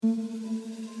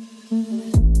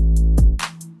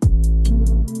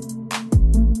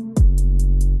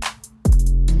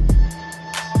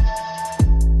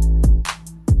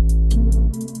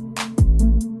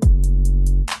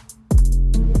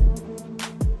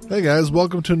Hey guys,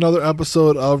 welcome to another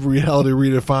episode of Reality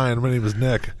Redefined. My name is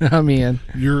Nick. I'm Ian.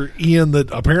 You're Ian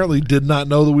that apparently did not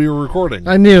know that we were recording.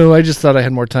 I knew. I just thought I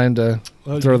had more time to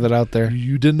throw that out there.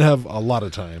 You didn't have a lot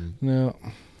of time. No.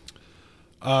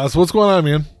 So what's going on,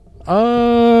 man?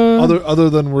 Other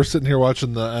than we're sitting here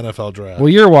watching the NFL draft. Well,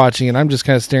 you're watching, and I'm just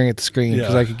kind of staring at the screen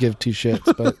because Yeah. I could give two shits.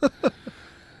 But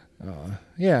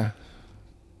yeah,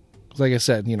 like I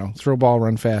said, throw a ball,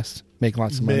 run fast, make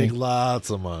lots of money. Make lots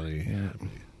of money. Yeah.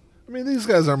 I mean, these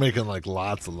guys are making like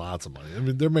lots and lots of money. I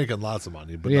mean, they're making lots of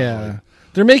money, but Yeah, not like,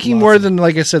 they're making lots more of- than,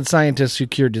 like I said, scientists who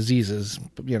cure diseases.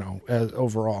 As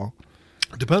overall.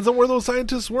 depends on where those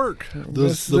scientists work.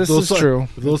 This is true.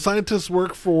 If those scientists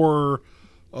work for,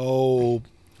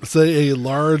 say a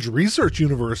large research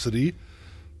university.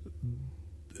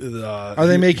 Are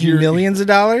they making millions of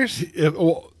dollars?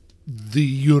 The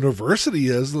university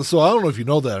is. So I don't know if you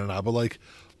know that or not, but like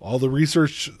all the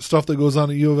research stuff that goes on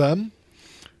at U of M,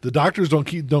 the doctors don't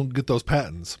get those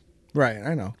patents. Right,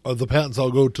 I know. The patents all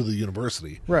go to the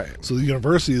university. Right. So the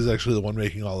university is actually the one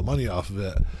making all the money off of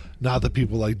it, not the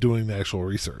people like doing the actual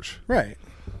research. Right.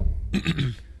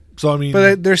 So I mean,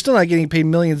 But they're still not getting paid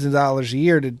millions of dollars a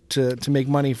year to make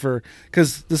money for,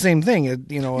 because the same thing, yeah,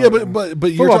 but you're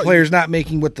football talking- players not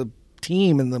making what the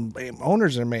team and the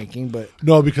owners are making, but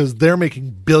no, because they're making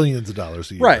billions of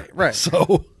dollars a year. Right.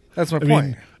 So that's my I point.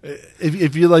 mean,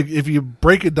 if you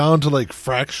break it down to like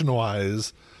fraction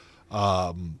wise,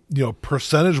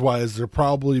 percentage wise, they're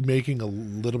probably making a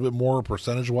little bit more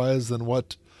percentage wise than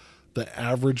what the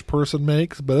average person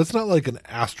makes, but it's not like an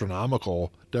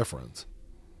astronomical difference.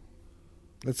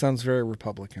 That sounds very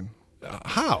Republican.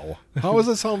 How does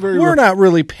that sound very? We're not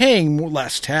really paying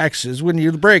less taxes when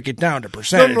you break it down to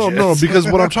percentages. No, because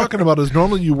what I'm talking about is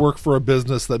normally you work for a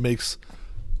business that makes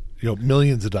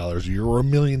millions of dollars a year or $1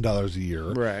 million a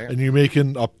year, Right. And you're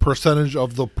making a percentage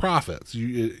of the profits.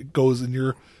 It goes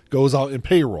out in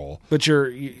payroll. But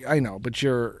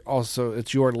you're also,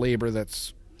 it's your labor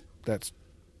that's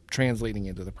translating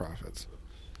into the profits.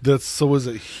 So is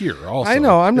it here also? I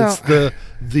know, I'm not- It's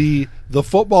the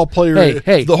football player.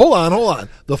 Hey. Hold on.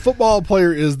 The football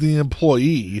player is the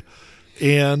employee,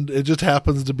 and it just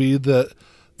happens to be that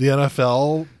the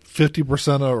NFL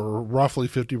 50% or roughly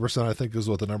 50%, I think is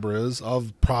what the number is,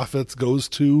 of profits goes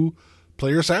to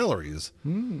player salaries.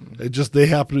 They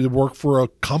happen to work for a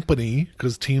company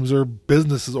because teams are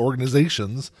businesses,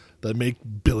 organizations that make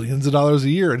billions of dollars a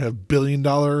year and have $1 billion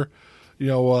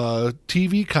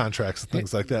TV contracts and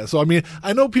things like that. So I mean,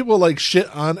 I know people like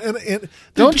shit on and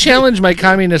Don't challenge my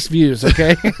communist views,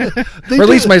 okay? they Or at do-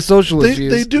 least my socialist they,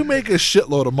 views. They do make a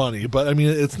shitload of money, but I mean,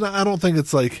 it's not. I don't think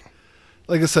it's like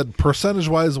I said, percentage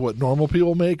wise, what normal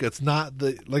people make. It's not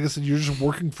that. Like I said, you're just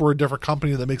working for a different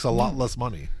company that makes a lot less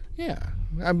money. Yeah,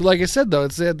 like I said though,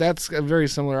 that's a very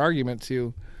similar argument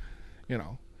to,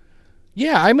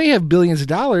 yeah, I may have billions of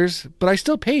dollars, but I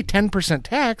still pay 10%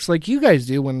 tax like you guys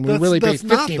do when we really pay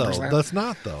 15%. That's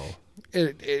not though.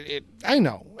 I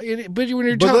know, but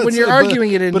when you're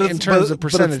arguing it in terms of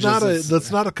percentages,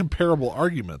 that's not a comparable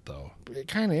argument though. It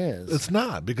kind of is. It's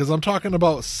not, because I'm talking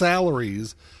about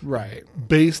salaries Right.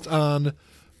 based on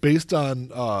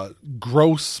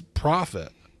gross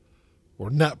profit or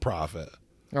net profit.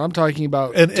 I'm talking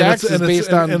about And taxes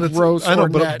based on gross I know, or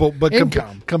net but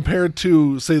income. compared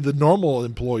to say the normal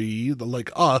employee,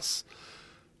 like us,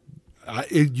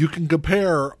 you can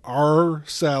compare our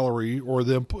salary or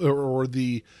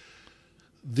the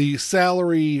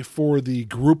salary for the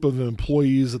group of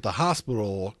employees at the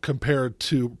hospital compared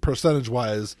to percentage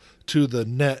wise to the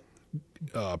net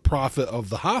profit of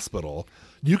the hospital.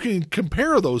 You can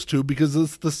compare those two because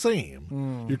it's the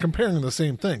same. You're comparing the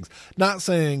same things. Not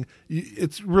saying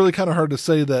it's really kind of hard to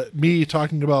say that me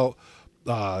talking about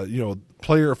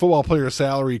football player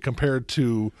salary compared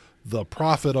to the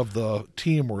profit of the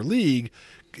team or league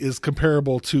is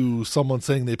comparable to someone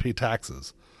saying they pay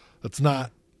taxes. It's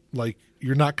not like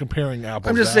you're not comparing apples.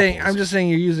 I'm just to saying. apples. I'm just saying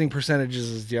you're using percentages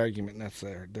as the argument. And that's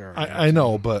their argument. I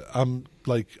know, but I'm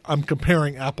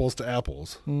comparing apples to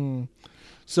apples.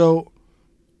 So,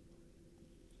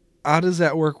 how does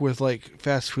that work with like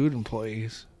fast food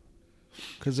employees?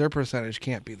 Because their percentage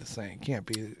can't be the same. Can't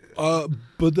be.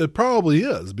 But it probably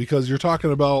is, because you're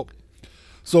talking about.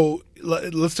 So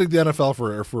let's take the NFL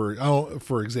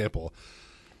for example.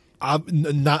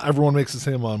 Not everyone makes the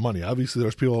same amount of money. Obviously,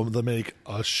 there's people that make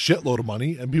a shitload of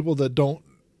money, and people that don't,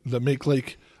 that make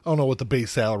like, I don't know what the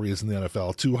base salary is in the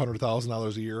NFL,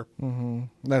 $200,000 a year. Mm-hmm.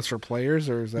 That's for players,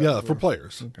 or is that? Yeah, for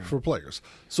players. Okay. For players.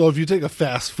 So if you take a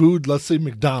fast food, let's say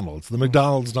McDonald's, the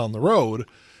McDonald's down the road,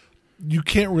 you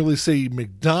can't really say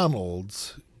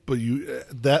McDonald's but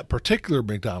that particular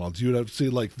McDonald's, you'd have to see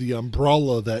like the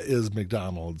umbrella that is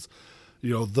McDonald's.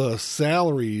 The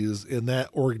salaries in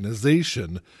that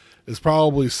organization is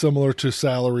probably similar to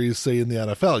salaries, say, in the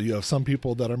NFL. You have some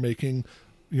people that are making,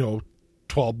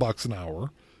 $12 an hour,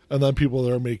 and then people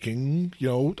that are making,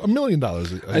 $1 million.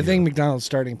 I think McDonald's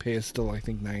starting pay is still,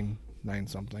 nine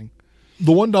something.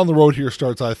 The one down the road here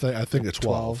starts, I think it's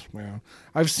 12. Yeah,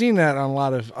 I've seen that on a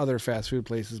lot of other fast food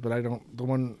places, but I don't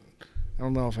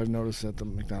know if I've noticed at the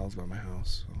McDonald's by my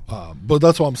house. So. But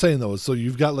that's what I'm saying, though. So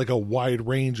you've got like a wide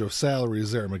range of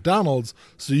salaries there at McDonald's.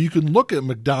 So you can look at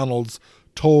McDonald's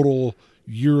total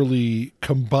yearly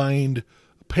combined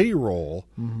payroll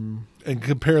and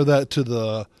compare that to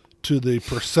the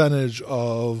percentage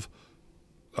of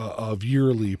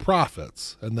yearly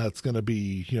profits, and that's going to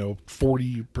be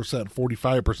 40%,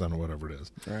 45%, or whatever it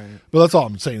is. Right. But that's all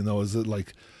I'm saying, though, is that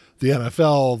like the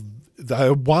NFL,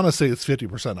 I want to say it's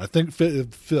 50%. I think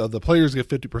the players get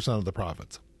 50% of the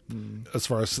profits as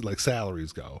far as like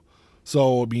salaries go.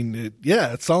 So I mean,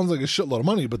 it sounds like a shitload of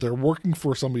money, but they're working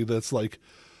for somebody that's like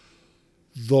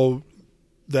that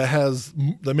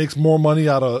makes more money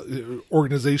out of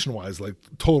organization wise, like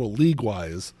total league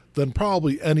wise, than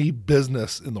probably any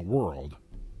business in the world.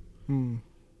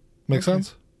 Make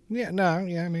sense? Yeah,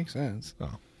 it makes sense.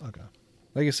 Oh, okay.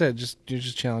 Like I said, you're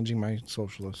just challenging my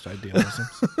socialist idealism.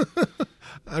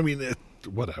 I mean,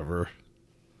 whatever.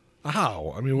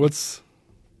 How? I mean, what's...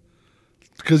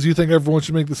 Because you think everyone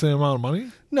should make the same amount of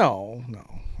money? No.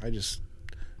 I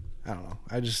don't know.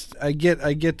 I get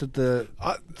that the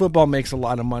football makes a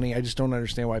lot of money. I just don't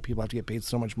understand why people have to get paid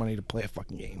so much money to play a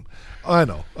fucking game. I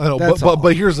know. That's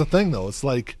But here's the thing, though. It's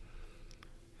like,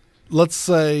 let's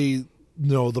say,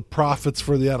 the profits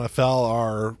for the NFL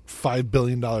are $5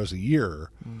 billion a year.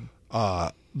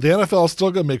 The NFL is still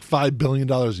going to make $5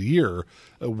 billion a year,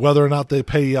 whether or not they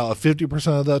pay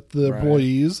 50% of that to the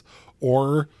employees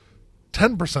or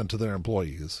 10% to their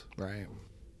employees. Right.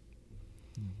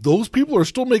 Those people are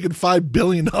still making $5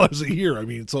 billion a year. I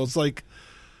mean, so it's like,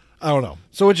 I don't know.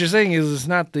 So what you're saying is it's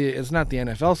not the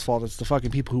NFL's fault. It's the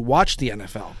fucking people who watch the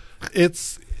NFL. And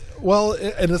it's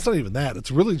not even that.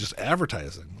 It's really just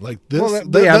advertising. Like this. Well,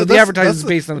 the advertising is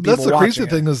based on the people watching. That's the crazy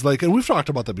thing it. Is like, and we've talked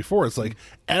about that before. It's like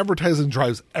advertising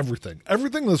drives everything.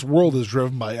 Everything in this world is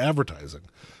driven by advertising.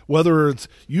 Whether it's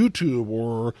YouTube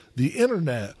or the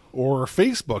internet or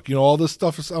Facebook, all this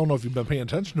stuff. I don't know if you've been paying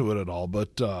attention to it at all,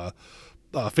 but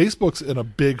Facebook's in a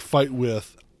big fight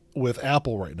with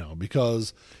Apple right now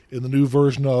because in the new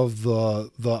version of the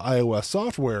iOS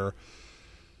software,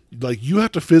 like you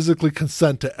have to physically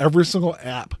consent to every single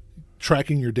app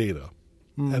tracking your data.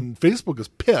 And Facebook is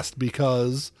pissed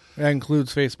because that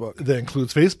includes Facebook. And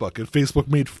Facebook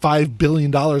made $5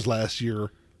 billion last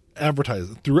year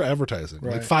through advertising,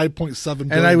 right. like $5.7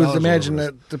 billion. And I would imagine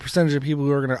that the percentage of people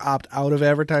who are going to opt out of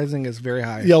advertising is very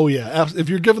high. Oh yeah, if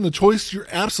you're given the choice, you're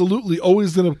absolutely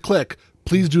always going to click,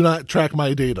 please do not track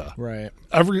my data. Right.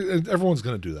 Everyone's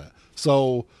going to do that.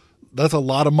 So that's a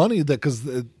lot of money because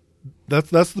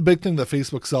that's the big thing that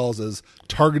Facebook sells is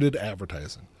targeted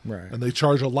advertising. Right. And they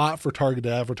charge a lot for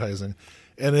targeted advertising.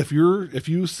 And if you're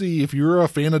a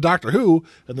fan of Doctor Who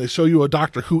and they show you a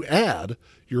Doctor Who ad,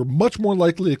 you're much more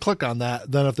likely to click on that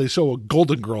than if they show a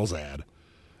Golden Girls ad.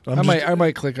 I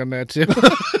might click on that too.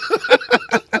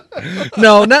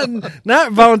 No,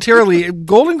 not voluntarily.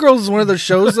 Golden Girls is one of those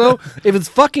shows though. If it's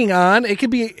fucking on, it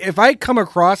could be. If I come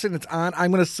across it and it's on,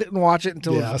 I'm going to sit and watch it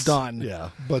until it's done. Yeah,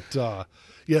 but so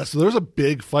there's a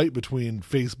big fight between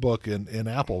Facebook and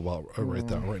Apple about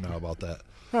right now about that.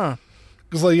 Huh.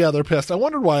 Because, they're pissed. I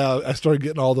wondered why I started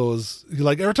getting all those.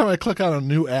 Like, every time I click on a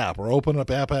new app or open up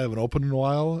app I haven't opened in a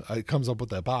while, it comes up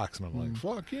with that box. And I'm like,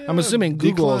 fuck yeah. I'm assuming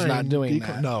Google is not doing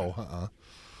that. No. Well,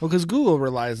 because Google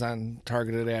relies on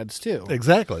targeted ads, too.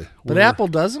 Exactly. But Apple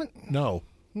doesn't? No.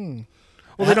 Well,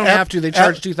 they don't have to. They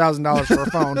charge $2,000 for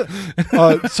a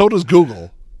phone. So does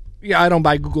Google. Yeah, I don't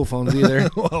buy Google phones either.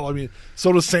 Well, I mean,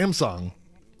 so does Samsung.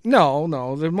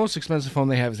 No. The most expensive phone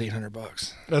they have is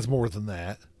 $800. That's more than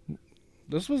that.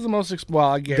 This was the most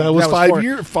again. That was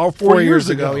 4 years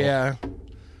ago. Yeah,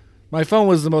 my phone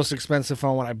was the most expensive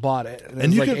phone when I bought it,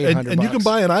 and you can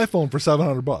buy an iPhone for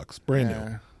 $700, brand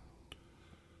new.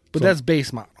 But that's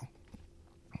base model.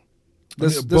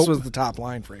 This was the top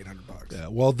line for $800. Yeah,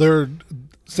 well, their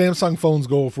Samsung phones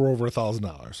go for over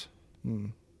 $1,000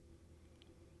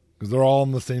 because they're all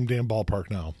in the same damn ballpark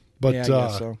now. But I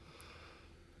guess so.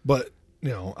 But I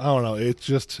don't know. It's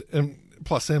just.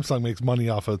 Plus, Samsung makes money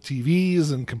off of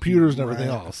TVs and computers and everything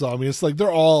else. So, I mean, it's like they're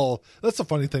all... That's the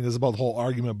funny thing is about the whole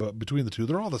argument between the two.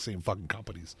 They're all the same fucking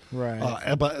companies.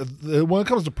 Right. But when it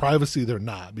comes to privacy, they're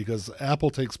not. Because Apple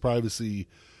takes privacy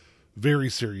very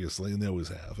seriously, and they always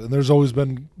have. And there's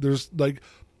like,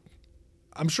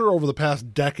 I'm sure over the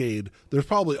past decade, there's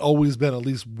probably always been at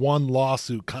least one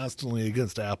lawsuit constantly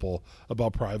against Apple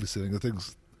about privacy and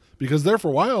things, because there for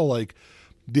a while, like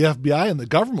the FBI and the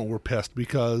government were pissed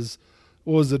because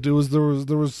what was it? There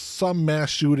was some mass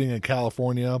shooting in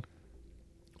California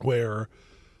where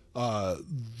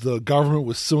the government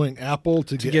was suing Apple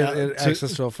to get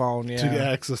access to a phone, to get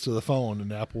access to the phone,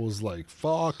 and Apple was like,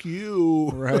 "Fuck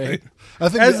you!" Right? I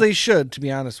think as they should, to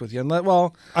be honest with you. And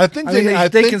I think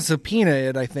they can subpoena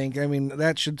it. I think. I mean,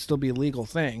 that should still be a legal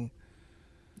thing.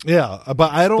 Yeah,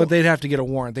 but I don't. But they'd have to get a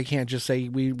warrant. They can't just say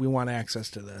we want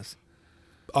access to this.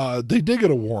 They did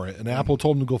get a warrant, and Apple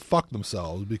told them to go fuck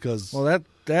themselves because. Well,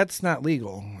 that's not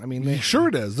legal. I mean, sure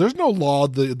it is. There's no law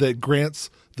that grants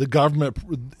the government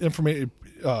information,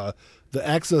 the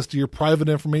access to your private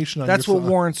information. That's what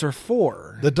warrants are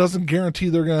for. That doesn't guarantee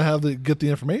they're going to have to get the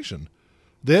information.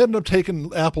 They ended up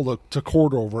taking Apple to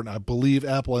court over it, and I believe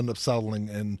Apple ended up settling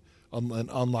and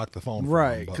unlocked the phone.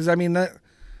 Right, because I mean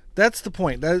that's the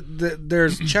point.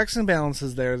 There's checks and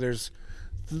balances there.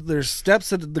 There's steps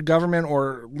that the government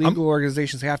or legal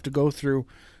organizations have to go through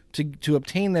to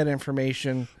obtain that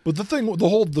information. But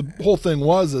the whole thing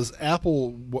was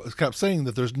Apple kept saying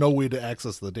that there's no way to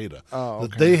access the data. Oh, okay.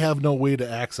 That they have no way to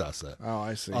access it. Oh,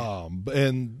 I see.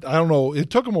 And I don't know. It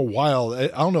took them a while. I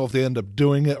don't know if they end up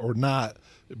doing it or not,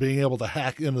 being able to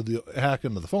hack into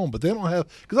the phone. But they don't have,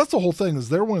 because that's the whole thing. Is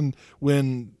there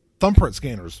when thumbprint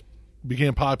scanners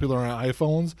became popular on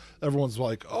iPhones, everyone's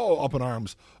like, oh, up in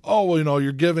arms. Oh, well,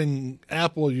 you're giving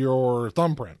Apple your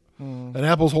thumbprint. And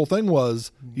Apple's whole thing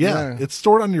was, it's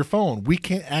stored on your phone. We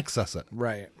can't access it.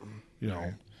 Right.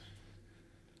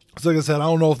 So like I said, I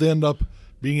don't know if they end up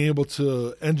being able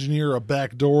to engineer a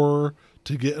back door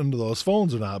to get into those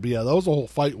phones or not. But yeah, that was the whole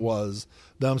fight, was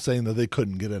them saying that they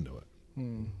couldn't get into it.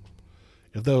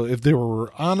 If they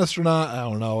were honest or not, I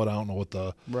don't know. I don't know what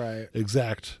the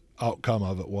exact outcome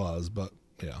of it was, but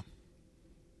yeah.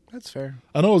 That's fair.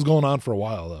 I know it was going on for a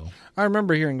while, though. I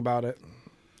remember hearing about it.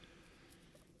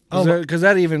 Because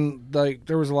that even, like,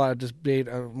 there was a lot of debate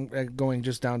going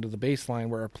just down to the baseline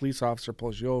where a police officer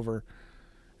pulls you over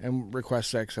and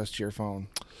requests access to your phone.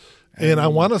 And I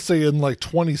want to say in like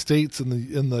 20 states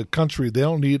in the country, they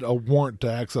don't need a warrant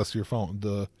to access your phone.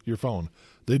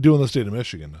 They do in the state of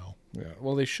Michigan now. Yeah,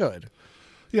 well, they should.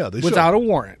 Yeah, they without should. a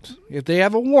warrant. If they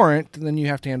have a warrant, then you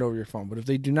have to hand over your phone. But if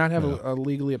they do not have a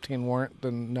legally obtained warrant,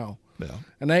 then no. Yeah.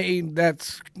 And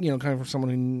that's coming from someone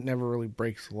who never really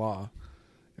breaks the law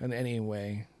in any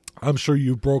way. I'm sure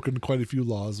you've broken quite a few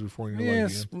laws before in your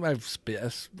life.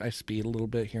 Yes, I speed a little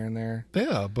bit here and there.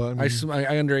 Yeah, but I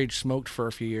underage smoked for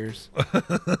a few years,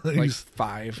 like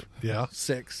 5,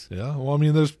 6. Yeah, well, I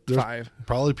mean, there's 5.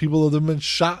 Probably people that have been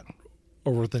shot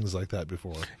over things like that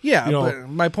before. Yeah, but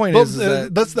my point is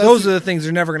that those are the things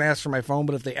they're never going to ask for my phone.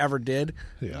 But if they ever did,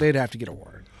 they'd have to get a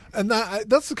warrant. And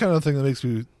that's the kind of thing that makes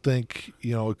me think,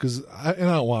 because I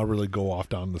don't want to really go off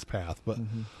down this path, but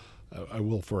I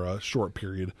will for a short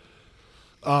period.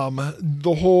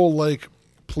 The whole like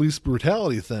police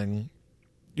brutality thing,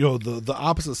 the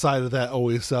opposite side of that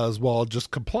always says, well,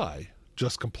 just comply.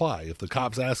 Just comply. If the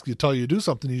cops tell you to do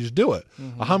something, you just do it.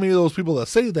 How many of those people that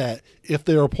say that, if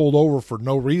they are pulled over for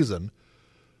no reason,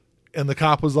 and the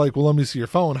cop was like, well, let me see your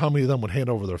phone, how many of them would hand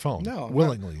over their phone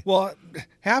willingly? Well,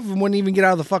 half of them wouldn't even get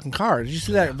out of the fucking car. Did you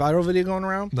see that viral video going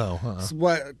around? No.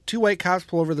 So 2 white cops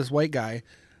pull over this white guy.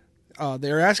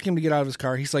 They were asking him to get out of his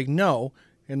car. He's like, no.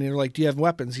 And they're like, do you have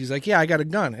weapons? He's like, yeah, I got a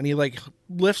gun. And he like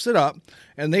lifts it up,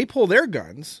 and they pull their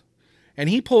guns. And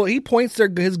he points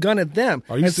his gun at them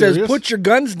and says, put your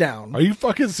guns down. Are you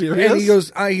fucking serious?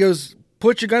 And he goes,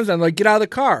 put your guns down. Like, get out of the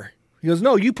car. He goes,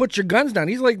 no, you put your guns down.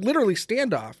 He's like literally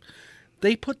standoff.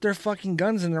 They put their fucking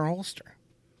guns in their holster.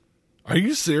 Are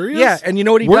you serious? Yeah, and you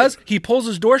know what he does? He pulls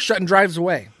his door shut and drives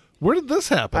away. Where did this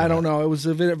happen? I don't know. It was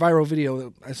a viral video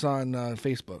that I saw on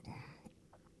Facebook.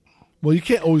 Well, you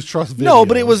can't always trust videos. No,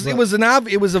 but it was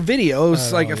a video. It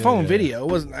was like a phone video.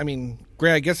 It wasn't. I mean,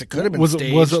 I guess it could have been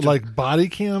staged. Was it like body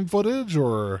cam footage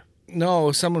or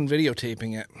no? Someone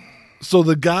videotaping it. So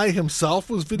the guy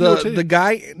himself was videotaping. The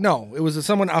guy, no, it was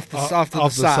someone off the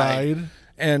side,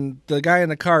 and the guy in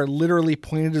the car literally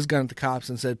pointed his gun at the cops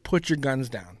and said, "Put your guns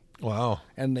down." Wow!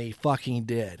 And they fucking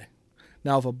did.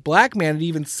 Now, if a black man had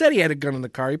even said he had a gun in the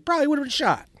car, he probably would have been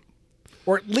shot,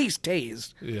 or at least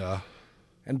tased. Yeah.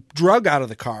 And drug out of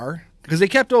the car because they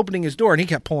kept opening his door and he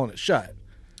kept pulling it shut.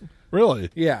 Really?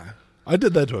 Yeah. I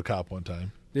did that to a cop one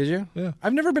time. Did you? Yeah.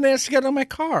 I've never been asked to get out of my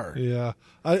car. Yeah.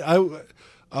 Well,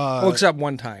 except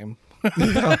one time.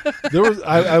 Yeah.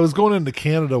 I was going into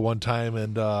Canada one time,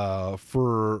 and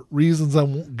for reasons I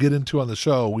won't get into on the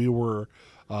show, we were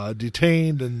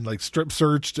detained and like strip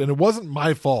searched, and it wasn't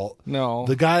my fault. No.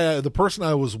 The person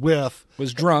I was with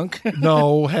Was drunk.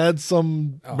 no had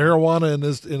some marijuana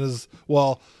in his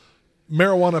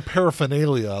marijuana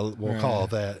paraphernalia, we'll call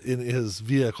it that, in his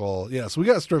vehicle. Yeah, so we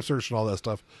got strip searched and all that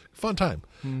stuff. Fun time.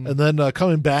 And then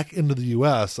coming back into the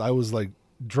U.S., I was like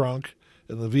drunk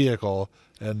in the vehicle,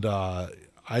 and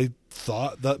I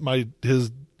thought that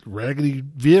his raggedy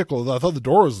vehicle, I thought the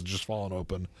door was just falling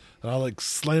open, and I like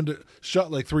slammed it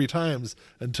shut like 3 times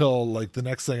until like the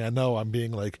next thing I know, I'm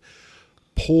being like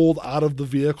pulled out of the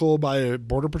vehicle by a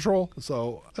border patrol.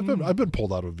 So I've been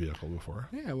pulled out of a vehicle before.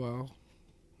 Yeah, well,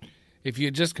 if you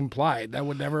had just complied, that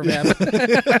would never have happened.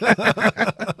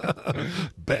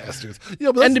 Bastards.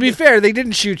 Yeah, but And to be fair, they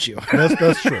didn't shoot you.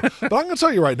 that's true. But I'm going to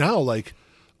tell you right now, like,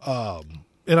 and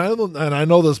I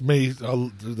know this may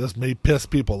piss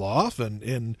people off,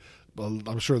 and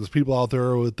I'm sure there's people out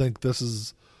there who would think this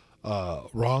is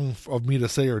wrong of me to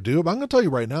say or do. But I'm going to tell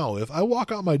you right now, if I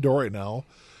walk out my door right now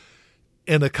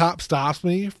and a cop stops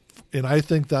me and I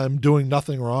think that I'm doing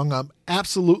nothing wrong, I'm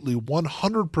absolutely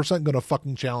 100% going to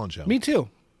fucking challenge him. Me too.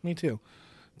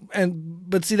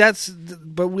 But see,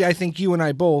 I think you and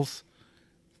I both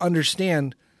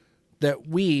understand that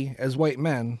we as white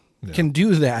men can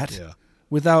do that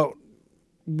without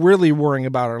really worrying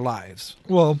about our lives.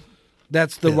 Well,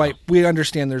 that's the white. We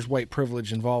understand there's white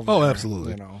privilege involved. Oh, there,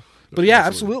 absolutely. You know. But yeah,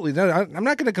 absolutely. No, I'm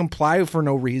not going to comply for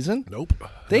no reason. Nope.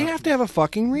 They have to have a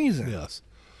fucking reason. Yes.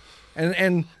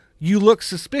 And you look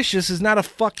suspicious is not a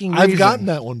fucking reason. I've gotten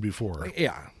that one before.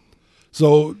 Yeah.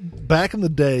 So back in the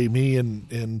day, me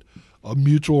and a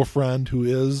mutual friend who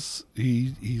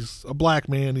he's a black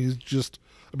man. He's just,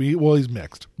 he's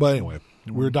mixed. But anyway,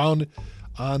 we're down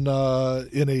on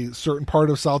in a certain part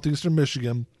of southeastern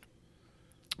Michigan,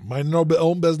 minding our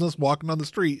own business, walking on the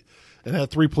street, and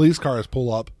had 3 police cars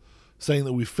pull up saying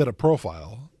that we fit a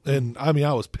profile. And I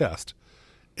was pissed.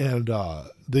 And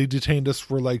they detained us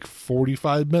for like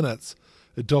 45 minutes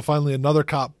until finally another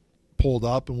cop pulled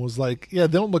up and was like, yeah,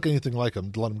 they don't look anything like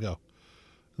him. Let him go.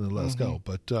 And then let us go.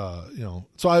 But,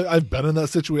 so I've been in that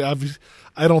situation.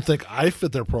 I don't think I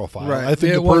fit their profile. Right. I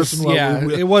think it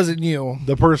wasn't you.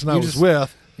 The person I was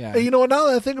with. Yeah. Hey, you know what? Now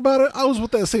that I think about it, I was with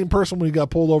that same person when he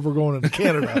got pulled over going into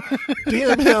Canada.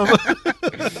 Damn him.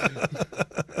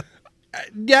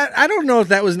 Yeah, I don't know if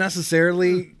that was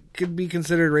necessarily could be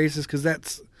considered racist, because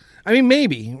that's,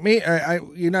 maybe.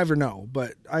 You never know,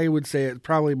 but I would say it's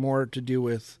probably more to do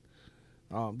with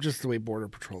just the way Border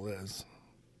Patrol is.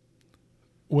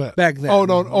 What? Back then. Oh,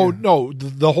 no. Oh, no.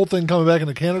 The whole thing coming back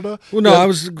into Canada? Well, no, I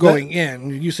was going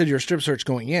in. You said you're a strip search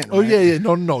going in. Oh, right? yeah.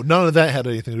 No. None of that had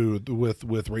anything to do with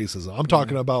racism. I'm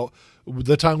talking about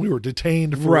the time we were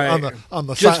detained for on the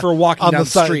just side, for walking on down the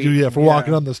side, street. Yeah, for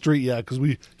walking on the street. Yeah, because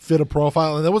we fit a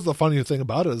profile, and that was the funny thing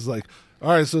about it. Is like, all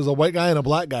right, so there's a white guy and a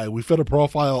black guy. We fit a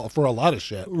profile for a lot of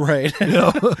shit, right? You know?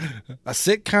 A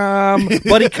sitcom,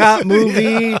 buddy cop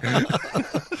movie.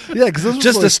 Yeah, because this was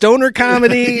just a stoner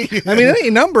comedy. Any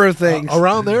number of things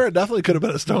around there. It definitely could have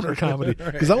been a stoner comedy.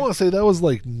 Because I want to say that was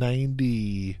like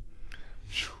 98,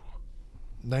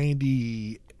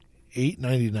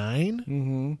 99.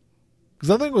 Mm-hmm. Because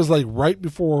I think it was like right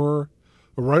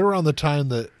around the time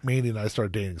that Mandy and I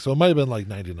started dating. So it might have been like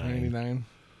 99. 99.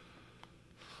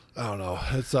 I don't know.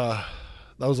 It's that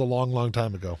was a long, long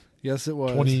time ago. Yes, it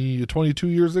was. 22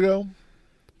 years ago.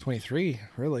 23,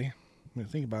 really.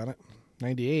 Think about it.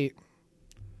 98.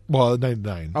 Well,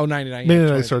 99. Oh, 99. Mandy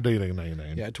and I started dating in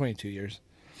 99. Yeah, 22 years.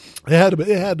 It had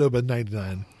to have been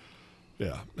 99.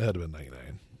 Yeah, it had to have been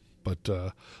 99.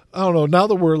 But I don't know. Now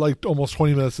that we're like almost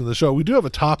 20 minutes in the show, we do have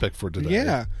a topic for today.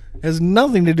 Yeah. It has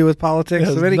nothing to do with politics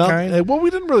of any kind. Well, we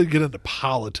didn't really get into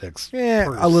politics.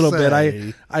 Yeah, a little bit.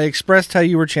 I expressed how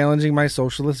you were challenging my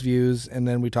socialist views, and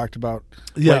then we talked about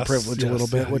white privilege a little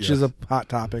bit, which is a hot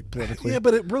topic politically. Yeah,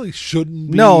 but it really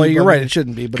shouldn't be. No, you're right. It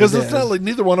shouldn't be. Because it's not like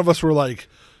neither one of us were like,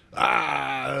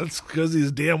 it's because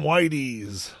these damn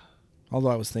whiteys.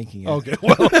 Although I was thinking it. Okay,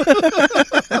 well.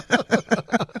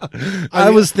 I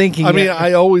was thinking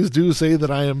I always do say that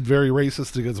I am very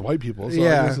racist against white people. So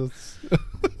yeah.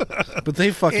 But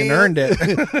they fucking earned it.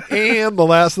 And the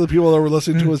last of the people that were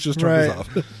listening to us just turned us off.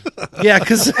 Yeah,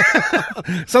 because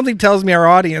something tells me our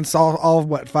audience, all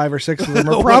 5 or 6 of them,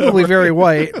 are probably very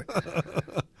white.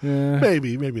 Yeah.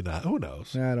 Maybe not. Who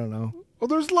knows? I don't know. Well,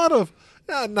 there's a lot of...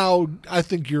 now, I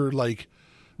think you're like...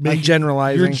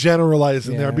 generalizing. You're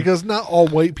generalizing there, because not all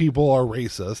white people are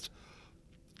racist.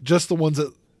 Just the ones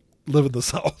that live in the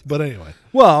South. But anyway,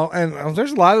 Well, and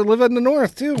there's a lot that live in the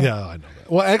North too. yeah, I know that.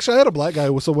 Well, actually, I had a black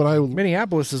guy. So when I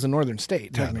Minneapolis is a northern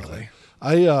state, Yeah, I know technically.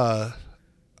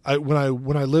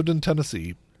 when I lived in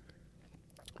Tennessee,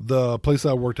 the place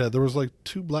I worked at, there was like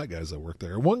 2 black guys that worked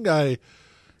there. One guy,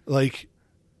 like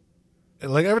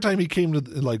every time he came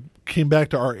back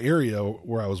to our area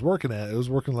where I was working at, it was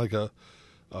working like a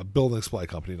building supply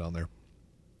company down there.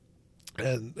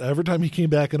 And every time he came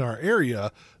back in our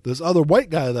area, this other white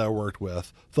guy that I worked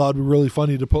with thought it'd be really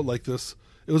funny to put like this.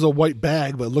 It was a white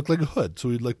bag, but it looked like a hood. So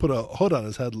he'd like put a hood on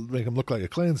his head, make him look like a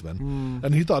Klansman.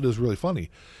 And he thought it was really funny.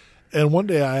 And one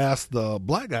day I asked the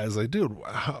black guy, I was like, dude,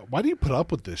 why do you put up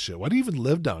with this shit? Why do you even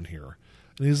live down here?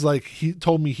 And he's like, he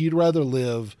told me he'd rather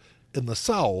live in the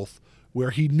South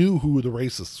where he knew who the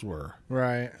racists were.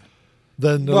 Right.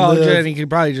 Than to Well, live, and you could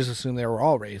probably just assume they were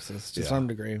all racist to Yeah. some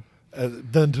degree.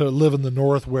 than to live in the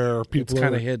North where people It's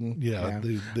kind are of hidden. Yeah.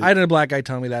 I had a black guy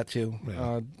tell me that too.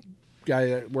 Yeah. Guy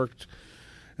that worked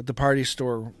at the party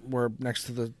store where next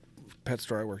to the pet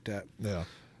store I worked at. yeah.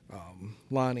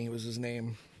 Lonnie was his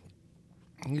name.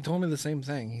 He told me the same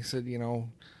thing. He said,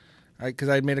 because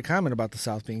I had made a comment about the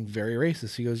South being very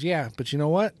racist. He goes, yeah, but you know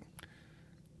what?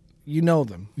 You know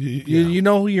them. Yeah. You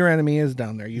know who your enemy is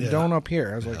down there. You Yeah. don't up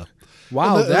here. I was Yeah. like,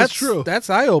 wow, And that's true. That's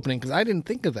eye-opening because I didn't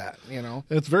think of that,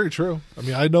 It's very true. I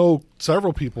mean, I know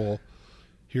several people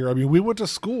here. I mean, we went to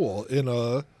school in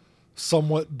a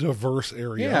somewhat diverse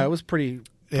area. Yeah, it was pretty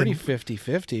And-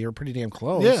 50-50 or pretty damn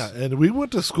close. Yeah, and we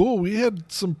went to school. We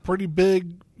had some pretty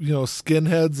big,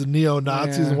 skinheads and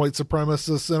neo-Nazis Yeah. and white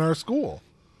supremacists in our school.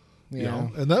 Yeah.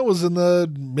 And that was in the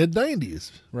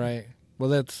mid-90s. Right.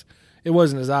 Well, it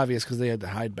wasn't as obvious because they had to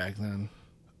hide back then.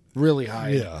 Really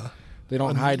hide. Yeah. They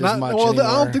don't hide as Not- much well, anymore.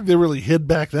 I don't think they really hid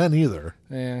back then either.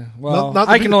 Yeah. Well, not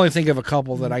the I can people- only think of a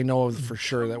couple that I know of for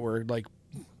sure that were like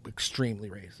extremely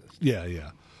racist. Yeah, yeah.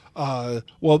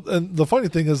 Well, and the funny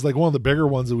thing is, like, one of the bigger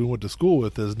ones that we went to school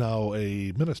with is now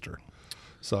a minister.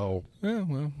 So Yeah.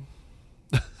 Well.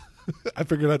 I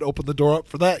figured I'd open the door up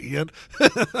for that, Ian.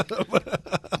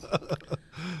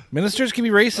 Ministers can be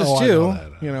racist Oh, I too.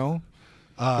 know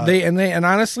that. And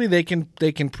honestly they can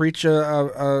preach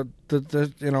an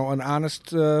honest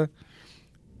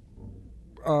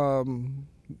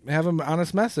have an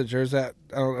honest message. There's that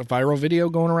a viral video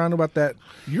going around about that.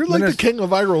 You're like the king of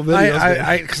viral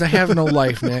videos. Because I have no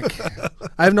life, Nick.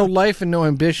 I have no life and no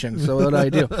ambition. So what do I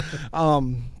do?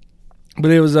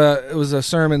 But it was a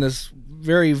sermon this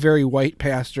very, very white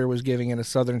pastor was giving in a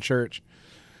Southern church,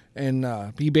 and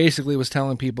he basically was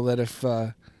telling people that if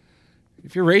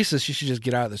you're racist, you should just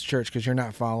get out of this church because you're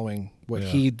not following what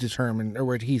he determined or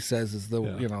what he says is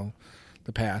the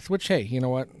the path. Which, hey, you know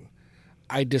what?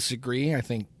 I disagree. I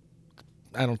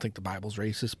don't think the Bible's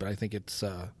racist, but I think it's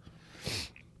it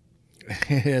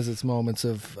has its moments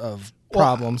of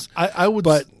problems. I would,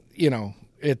 But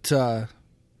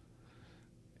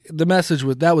the message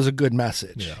was a good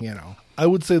message. Yeah. I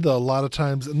would say that a lot of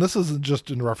times, and this isn't just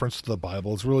in reference to the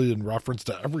Bible, it's really in reference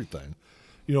to everything.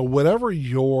 Whatever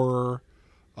your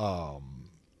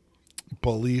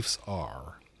beliefs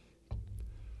are,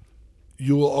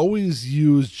 you will always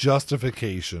use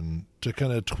justification to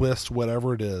kind of twist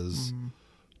whatever it is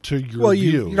to your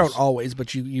views. You don't always,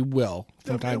 but you will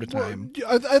from time to time.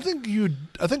 I think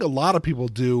a lot of people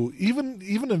do, even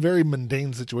in very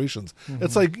mundane situations.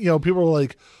 It's like, people are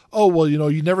like, oh, well,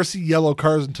 you never see yellow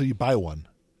cars until you buy one.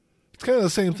 It's kind of the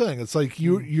same thing. It's like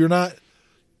you're not,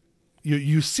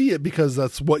 you see it because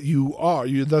that's what you are.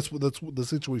 That's the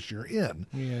situation you're in.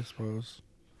 Yeah, I suppose.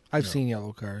 I've seen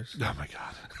yellow cars. Oh my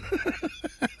God.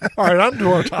 All right, on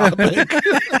to our topic.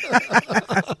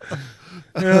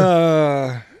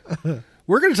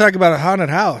 We're going to talk about a haunted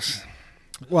house.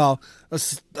 Well,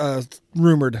 a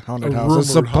rumored haunted house. A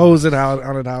supposed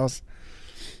haunted house.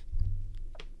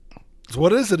 So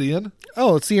what is it, Ian?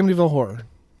 Oh, it's the Amityville Horror.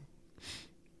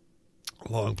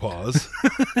 Long pause.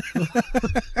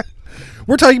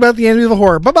 We're talking about the Amityville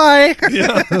Horror. Bye-bye.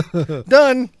 Yeah.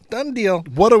 Done deal.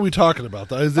 What are we talking about,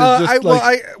 though? Is it just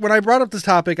when I brought up this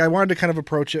topic, I wanted to kind of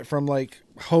approach it from like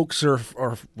hoax or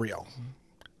real.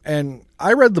 And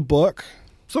I read the book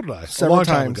so did I. several a long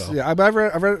times. time ago. Yeah, I've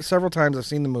read it several times. I've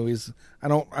seen the movies. I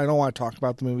don't want to talk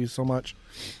about the movies so much.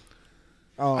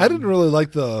 I didn't really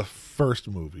like the first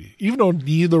movie, even though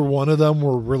neither one of them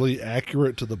were really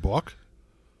accurate to the book.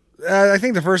 I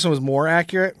think the first one was more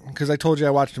accurate because I told you I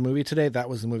watched a movie today. That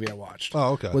was the movie I watched.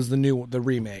 Oh, okay. Was the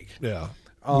remake? Yeah,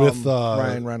 with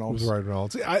Ryan Reynolds. With Ryan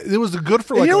Reynolds. It was good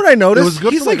for. And Like you know what I noticed? It was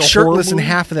good He's for like shirtless in movie.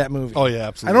 half of that movie. Oh yeah,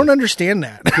 absolutely. I don't understand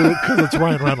that. Because it's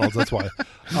Ryan Reynolds. That's why.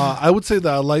 I would say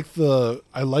that I like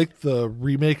the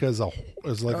remake as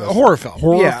like a horror film.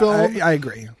 Horror Yeah, film. I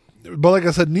agree. But like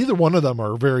I said, neither one of them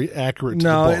are very accurate to the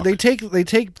No, book. they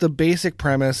take the basic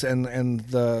premise and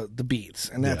the beats,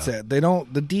 and that's Yeah. it. They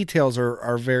don't. The details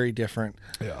are very different.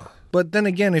 Yeah. But then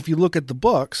again, if you look at the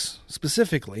books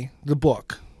specifically,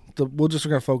 we're just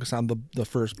going to focus on the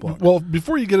first book. Well,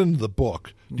 before you get into the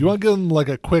book, do you want to give them like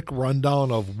a quick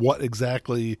rundown of what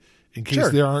exactly, in case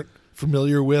Sure. they aren't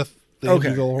familiar with the Okay,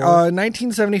 Amityville Horror?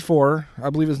 1974, I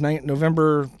believe is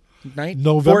November 14th.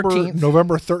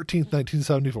 November 13th,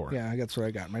 1974. Yeah, that's what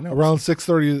I got in my notes. Around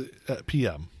 6:30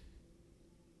 p.m.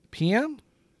 PM?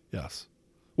 Yes.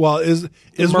 Well, is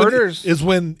murders-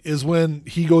 when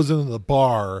he goes into the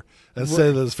bar and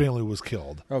say that his family was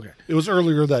killed. Okay. It was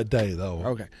earlier that day though.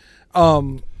 Okay.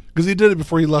 Because he did it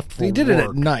before he left for They did it at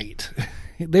work. night.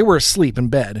 They were asleep in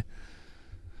bed.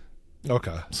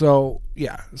 Okay. So,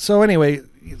 yeah. So anyway,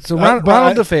 But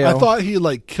Ronald DeFeo. I thought he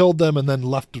like killed them and then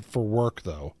left it for work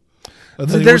though. And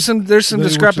then he there's went- some then he went to the-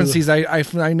 discrepancies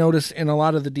I noticed in a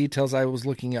lot of the details I was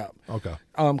looking up. Okay.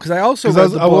 Because I also 'Cause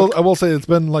read the book. I will say it's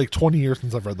been like 20 years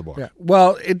since I've read the book. Yeah.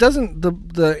 Well, it doesn't. The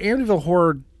Amityville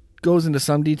Horror goes into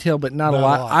some detail, but not a Not a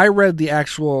lot. lot. I read the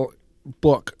actual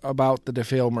book about the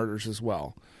DeFeo murders as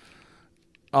well.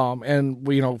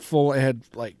 And full. It had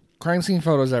like crime scene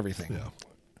photos, everything. Yeah.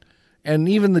 And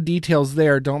even the details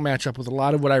there don't match up with a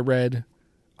lot of what I read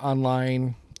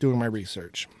online doing my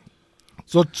research.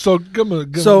 So give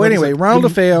him a. So anyway, Ronald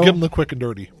DeFeo- Give him the quick and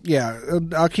dirty. Yeah,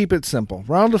 I'll keep it simple.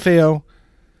 Ronald DeFeo,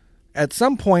 at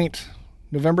some point,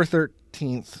 November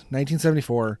 13th,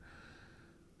 1974,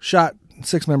 shot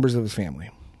 6 members of his family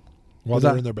While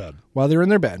they're in their bed. while they were in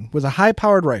their bed with a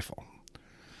high-powered rifle.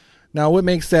 Now, what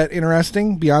makes that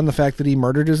interesting, beyond the fact that he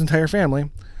murdered his entire family,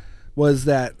 was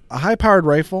that a high-powered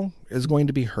rifle is going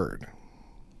to be heard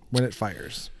when it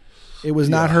fires. It was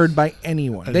not heard by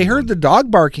anyone. They heard the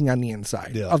dog barking on the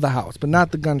inside of the house, but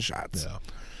not the gunshots. Yeah.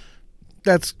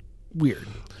 That's weird.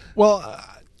 Well,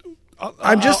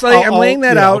 I'm laying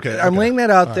that out. Okay, I'm laying that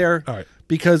out All there right.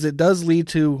 because it does lead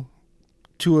to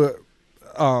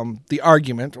the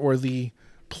argument or the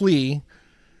plea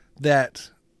that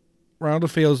Ronald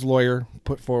DeFeo's lawyer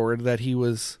put forward, that he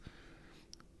was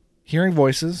hearing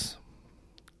voices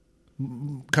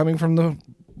coming from the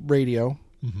radio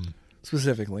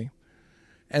specifically,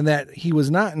 and that he was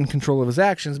not in control of his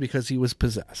actions because he was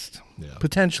possessed,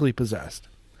 potentially possessed.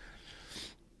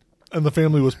 And the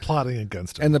family was plotting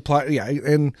against him. And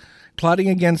plotting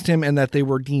against him, and that they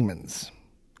were demons.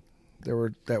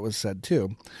 That was said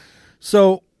too.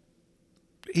 So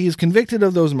he's convicted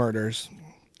of those murders.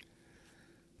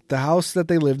 The house that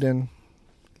they lived in,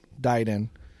 died in,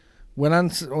 went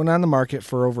on the market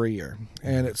for over a year,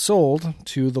 and it sold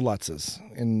to the Lutzes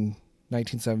in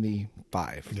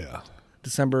 1975. Yeah.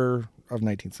 December of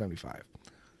 1975.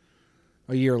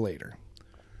 A year later.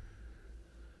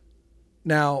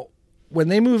 Now, when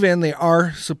they move in, they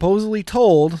are supposedly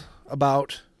told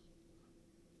about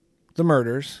the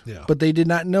murders, but they did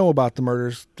not know about the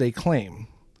murders they claim.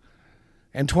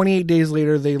 And 28 days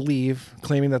later, they leave,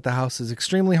 claiming that the house is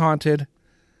extremely haunted.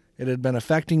 It had been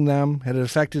affecting them. It had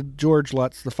affected George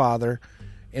Lutz, the father,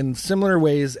 in similar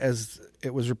ways as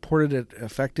it was reported it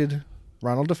affected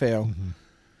Ronald DeFeo. Mm-hmm.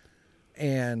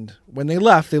 And when they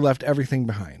left everything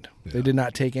behind. Yeah. They did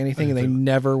not take anything, and they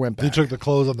never went back. They took the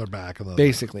clothes on their back. And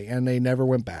basically, and they never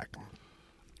went back.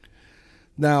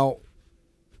 Now,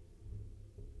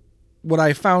 what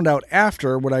I found out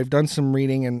after, what I've done some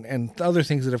reading and other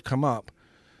things that have come up,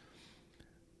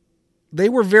 they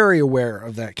were very aware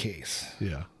of that case.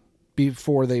 Yeah.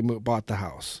 Before they bought the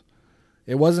house.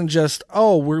 It wasn't just,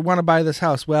 we want to buy this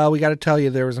house. Well, we got to tell you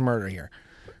there was a murder here.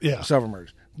 Yeah. Several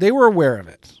murders. They were aware of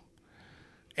it.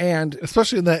 And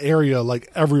especially in that area, like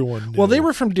everyone knew. Well, they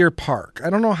were from Deer Park. I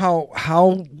don't know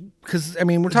how because I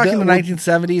mean, we're talking the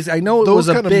 1970s. I know it was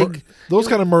a big those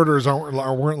kind of murders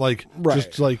weren't like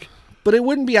just like. But it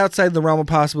wouldn't be outside the realm of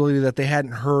possibility that they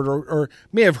hadn't heard or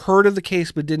may have heard of the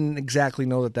case, but didn't exactly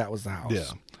know that was the house. Yeah,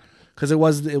 because it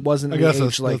wasn't. I guess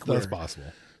that's possible.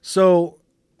 So,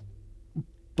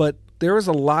 but there was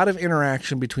a lot of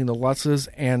interaction between the Lutzes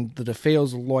and the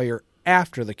DeFeo's lawyer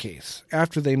after the case,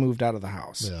 after they moved out of the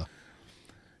house. Yeah.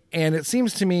 And it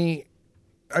seems to me,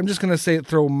 I'm just going to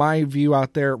throw my view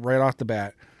out there right off the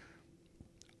bat.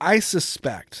 I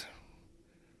suspect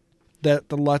that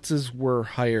the Lutzes were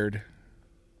hired,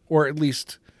 or at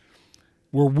least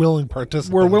were willing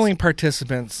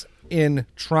participants in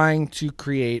trying to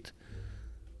create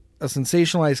a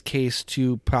sensationalized case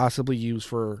to possibly use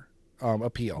for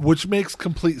appeal. Which makes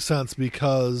complete sense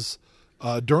because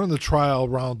during the trial,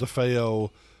 Ronald DeFeo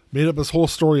made up this whole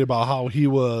story about how he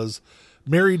was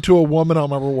married to a woman. I don't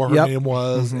remember what her Yep. name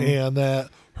was, and that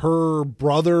her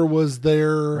brother was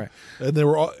there, Right. and they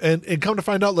were all, and come to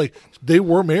find out, like, they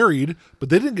were married, but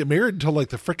they didn't get married until like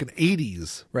the freaking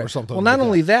 80s or something. Well, like not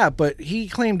only that, but he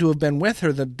claimed to have been with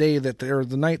her the day that or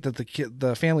the night that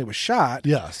the family was shot.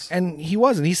 Yes. and he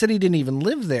wasn't. He said he didn't even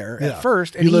live there Yeah. at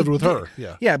first. And He lived with her,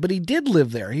 yeah. yeah, but he did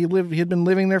live there. He had been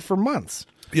living there for months.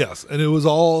 Yes, and it was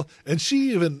all, and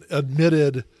she even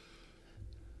admitted.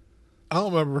 I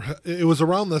don't remember. It was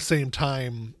around the same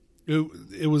time.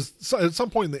 It was at some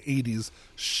point in the 80s.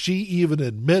 She even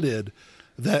admitted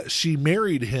that she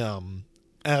married him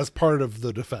as part of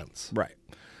the defense. Right.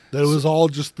 That it was all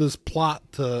just this plot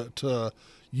to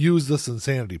use this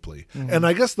insanity plea. And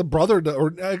I guess the brother,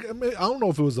 or I don't know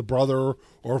if it was the brother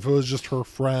or if it was just her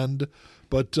friend,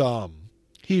 but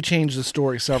He changed the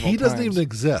story several times. he doesn't even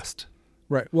exist.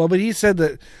 Right. Well, but he said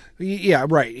that, yeah,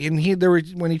 right. And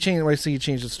when he changed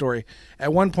the story.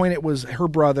 At one point, it was her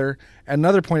brother. At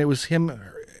another point, it was him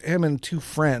and two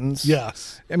friends.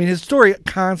 Yes. I mean, his story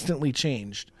constantly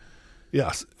changed.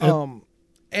 Yes. And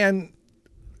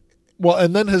Well,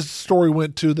 and then his story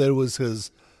went to that it was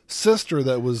his sister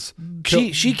that was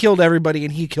she killed everybody,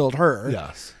 and he killed her.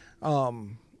 Yes.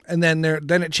 And then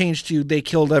it changed to they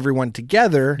killed everyone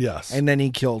together. Yes. And then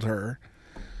he killed her.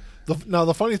 Now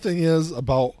the funny thing is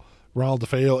about Ronald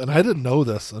DeFeo, and I didn't know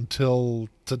this until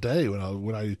today when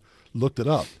I looked it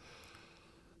up.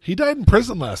 He died in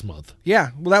prison last month.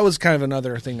 Yeah. Well, that was kind of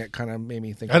another thing that kind of made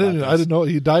me think. I didn't know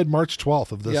he died March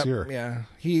 12th of this Yep, year. Yeah.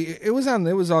 It was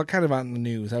all kind of on the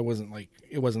news. It wasn't like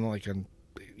a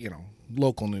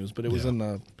local news, but it was in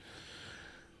the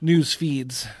news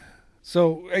feeds.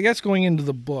 So I guess going into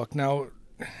the book now,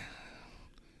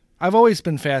 I've always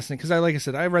been fascinated because like I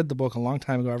said, I read the book a long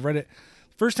time ago. I've read it.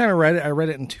 First time I read it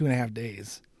in 2.5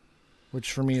 days,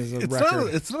 which for me is a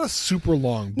record. It's not a super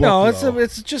long book. No, though.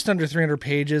 it's just under 300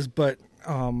 pages, but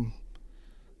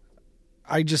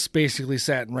I just basically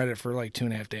sat and read it for like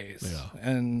 2.5 days. Yeah.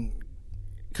 And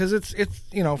because it's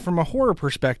from a horror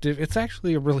perspective, it's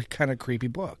actually a really kind of creepy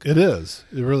book. It is.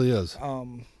 It really is.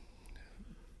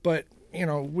 But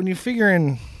when you figure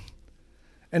in,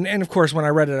 and of course when I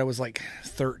read it, I was like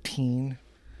 13,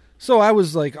 so I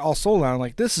was like all sold on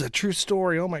like this is a true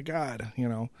story. Oh my god, I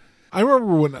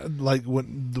remember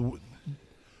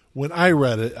when I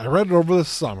read it over the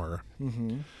summer.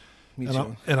 Mm-hmm. Me and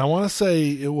too. I want to say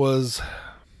it was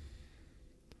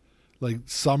like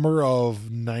summer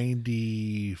of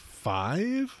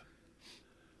 95.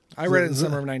 I read it in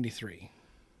summer of 93.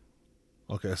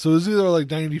 Okay, so it was either like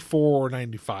 94 or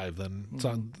 95 then,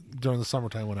 during the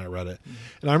summertime when I read it.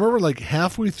 And I remember like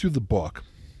halfway through the book,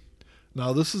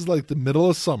 now this is like the middle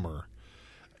of summer,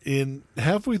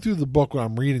 halfway through the book when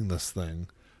I'm reading this thing,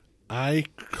 I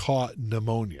caught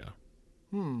pneumonia.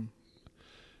 And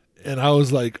I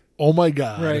was like, oh my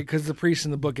God. Right, because the priest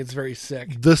in the book gets very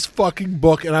sick. This fucking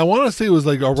book, and I want to say it was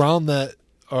like around that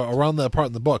part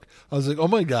in the book, I was like, oh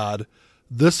my God,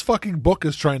 this fucking book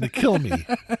is trying to kill me.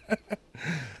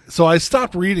 So I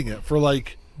stopped reading it for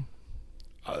like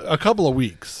a couple of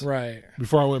weeks, Right.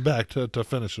 before I went back to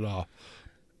finish it off.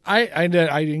 I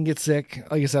didn't get sick.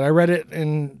 Like I said, I read it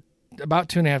in about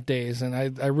 2.5 days, and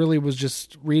I really was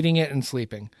just reading it and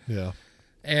sleeping. Yeah.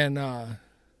 And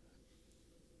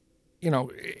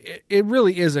it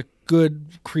really is a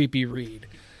good creepy read.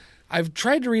 I've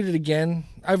tried to read it again.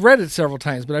 I've read it several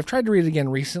times, but I've tried to read it again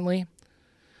recently.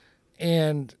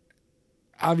 And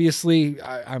obviously,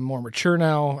 I'm more mature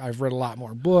now. I've read a lot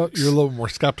more books. You're a little more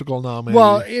skeptical now, maybe.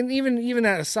 Well, and even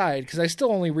that aside, because I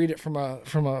still only read it from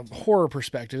a horror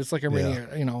perspective. It's like I'm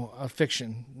reading a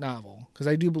fiction novel, because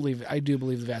I do believe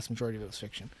the vast majority of it was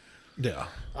fiction. Yeah.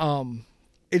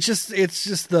 It's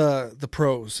just the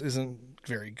prose isn't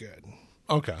very good.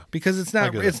 Okay. Because it's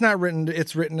not written.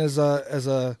 It's written as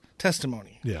a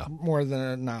testimony, Yeah. more than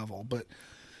a novel. But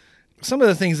some of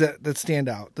the things that stand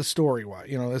out, the story,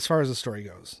 as far as the story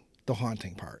goes, the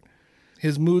haunting part,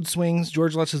 his mood swings,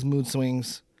 George Lutch's mood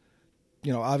swings,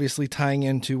 obviously tying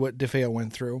into what DeFeo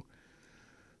went through.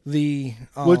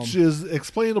 Which is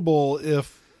explainable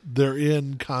if they're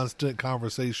in constant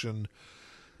conversation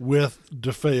with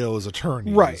DeFeo's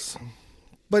attorneys, right?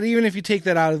 But even if you take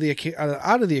that out of the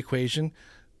equation,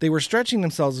 they were stretching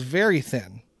themselves very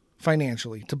thin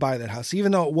financially to buy that house,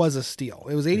 even though it was a steal.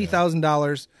 It was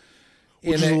 $80,000,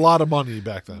 which is a lot of money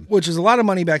back then. Which is a lot of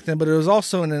money back then, but it was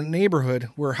also in a neighborhood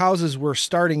where houses were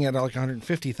starting at like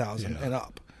 $150,000 and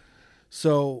up.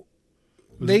 So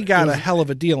they got a hell of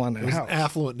a deal on that house. An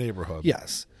affluent neighborhood.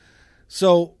 Yes.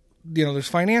 So there's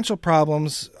financial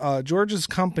problems. George's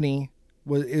company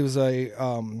was a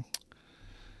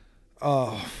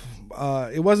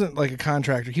it wasn't like a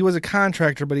contractor. He was a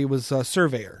contractor, but he was a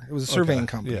surveyor. It was a surveying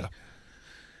company. Yeah.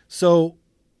 So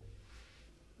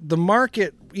the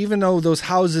market, even though those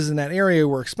houses in that area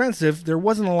were expensive, there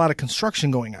wasn't a lot of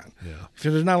construction going on. Yeah. If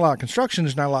there's not a lot of construction,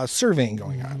 there's not a lot of surveying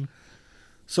going on.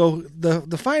 So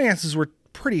the finances were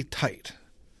pretty tight.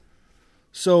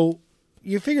 So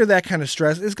you figure that kind of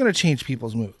stress is going to change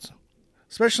people's moods,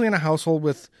 especially in a household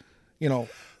with,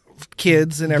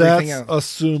 kids and everything That's else.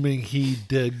 assuming he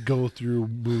did go through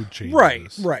mood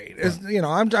changes. Right.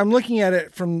 I'm looking at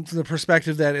it from the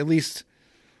perspective that at least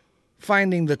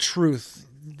finding the truth,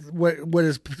 what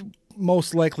is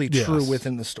most likely true Yes.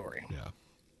 within the story, Yeah.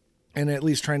 and at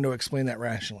least trying to explain that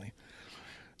rationally.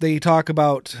 They talk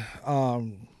about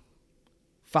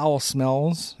foul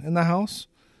smells in the house,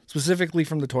 specifically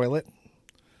from the toilet.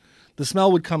 The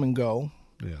smell would come and go.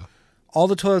 Yeah. All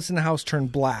the toilets in the house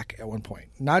turned black at one point.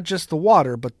 Not just the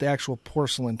water, but the actual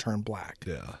porcelain turned black.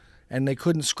 Yeah. And they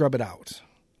couldn't scrub it out.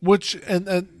 Which,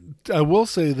 and I will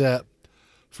say that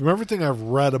from everything I've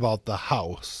read about the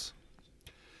house,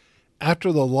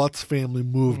 after the Lutz family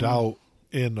moved out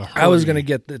in a hurry, I was going to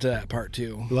get to that part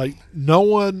too. like no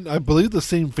one, I believe the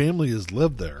same family has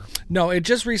lived there. No, it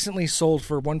just recently sold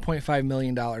for $1.5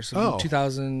 million Oh. in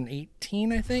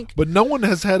 2018, I think. But no one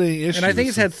has had any issues. And I think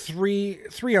it's had three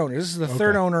owners. This is the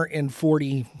third owner in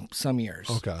 40 some years.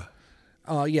 Okay.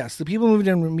 Yes, the people moved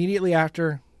in immediately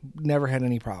after, never had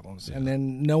any problems, and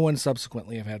then no one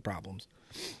subsequently have had problems.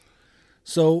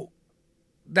 So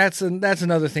that's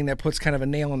another thing that puts kind of a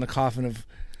nail in the coffin of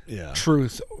Yeah.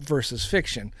 truth versus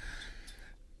fiction.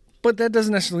 But that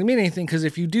doesn't necessarily mean anything, because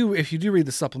if you do read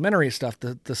the supplementary stuff,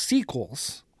 the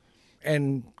sequels,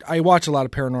 and I watch a lot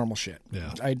of paranormal shit.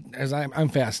 Yeah. I'm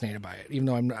fascinated by it, even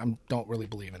though I don't really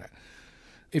believe in it.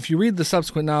 If you read the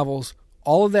subsequent novels,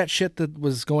 all of that shit that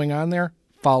was going on there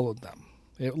followed them.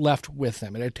 It left with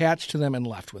them. It attached to them and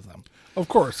left with them. Of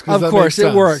course. 'Cause Of that course, makes it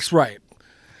sense. works, right?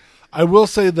 I will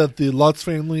say that the Lutz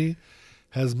family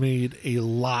has made a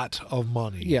lot of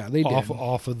money. Yeah, they did.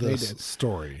 Off of They this did.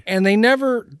 story. And they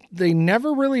never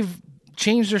really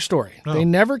changed their story. No. They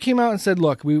never came out and said,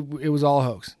 "Look, it was all a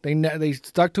hoax." They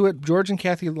stuck to it. George and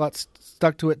Kathy Lutz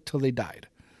stuck to it till they died,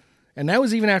 and that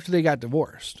was even after they got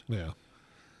divorced. Yeah.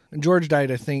 And George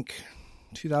died, I think,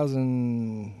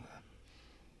 2000.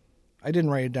 I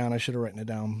didn't write it down. I should have written it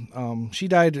down. She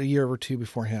died a year or two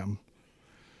before him.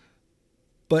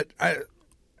 But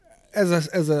as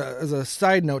a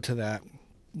side note to that,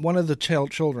 one of the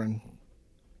children,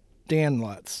 Dan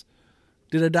Lutz,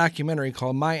 did a documentary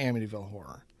called My Amityville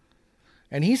Horror,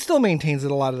 and he still maintains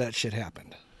that a lot of that shit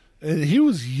happened. And he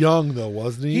was young, though,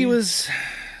 wasn't he? He was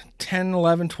 10,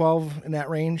 11, 12, in that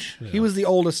range. Yeah. He was the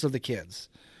oldest of the kids.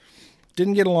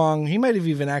 Didn't get along. He might have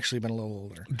even actually been a little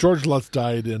older. George Lutz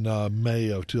died in May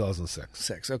of 2006.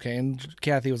 6, okay, and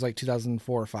Kathy was like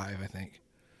 2004 or 5, I think.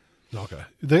 Okay.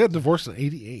 They got divorced in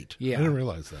 88. Yeah. I didn't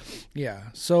realize that. Yeah,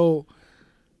 so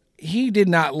he did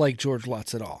not like George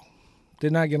Lutz at all.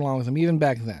 Did not get along with him even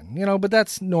back then. But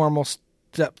that's normal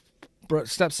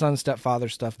stepson, stepfather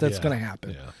stuff. That's Yeah. going to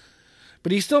happen. Yeah.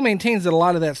 But he still maintains that a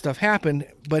lot of that stuff happened.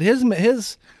 But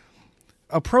his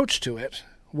approach to it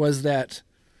was that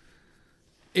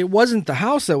it wasn't the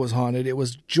house that was haunted. It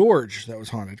was George that was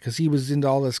haunted, because he was into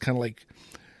all this kind of like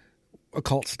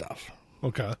occult stuff.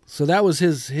 Okay. So that was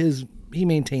his. He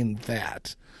maintained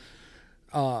that.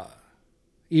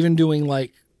 Even doing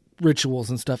like rituals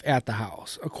and stuff at the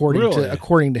house, according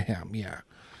to him. Yeah.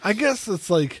 I guess it's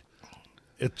like,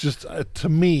 it's just, to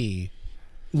me,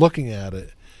 looking at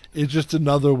it, it's just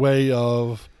another way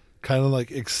of kind of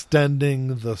like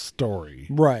extending the story.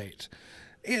 Right.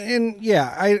 And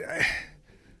yeah,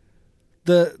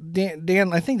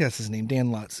 Dan, I think that's his name,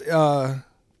 Dan Lutz.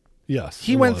 Yes.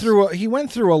 He went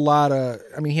through a lot of.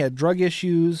 I mean, he had drug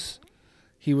issues.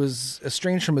 He was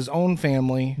estranged from his own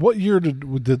family. What year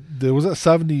was that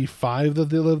 75 that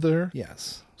they lived there?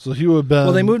 Yes. So he would have been.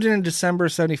 Well, they moved in December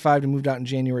of 75 and moved out in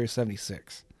January of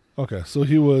 76. Okay, so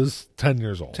he was 10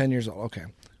 years old. 10 years old. Okay,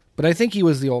 but I think he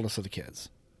was the oldest of the kids.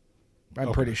 I'm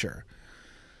Okay. pretty sure.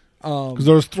 Because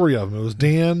there was 3 of them. It was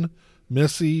Dan,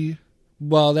 Missy.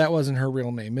 Well, that wasn't her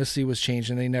real name. Missy was changed,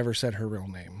 and they never said her real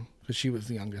name because she was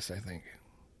the youngest, I think.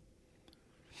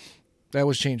 That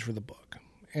was changed for the book,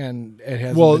 and it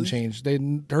hasn't been changed.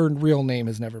 Her real name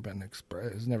has never been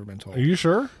told. Are you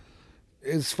sure?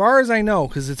 As far as I know,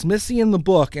 because it's Missy in the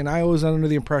book, and I was under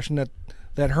the impression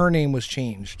that her name was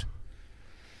changed.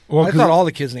 Well, I thought all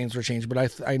the kids' names were changed,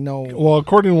 but I know. Well,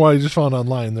 according to what I just found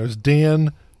online, there's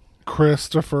Dan,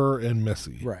 Christopher, and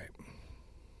Missy. Right.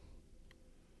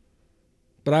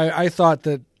 But I thought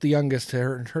that the youngest,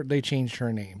 they changed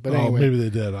her name. But anyway, maybe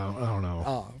they did. I don't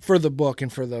know. For the book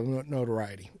and for the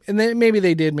notoriety. And then maybe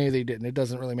they did, maybe they didn't. It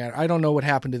doesn't really matter. I don't know what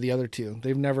happened to the other two.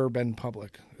 They've never been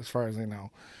public, as far as I know.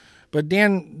 But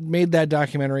Dan made that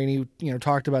documentary, and he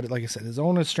talked about it, like I said, his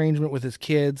own estrangement with his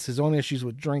kids, his own issues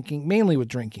with drinking, mainly with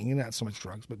drinking, and not so much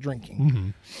drugs, but drinking. Mm-hmm.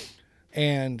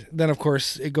 And then, of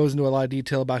course, it goes into a lot of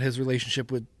detail about his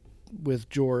relationship with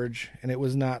George, and it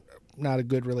was not a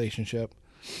good relationship.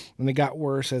 And it got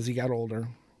worse as he got older,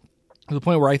 to the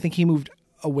point where I think he moved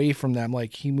away from them.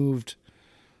 Like, he moved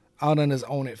out on his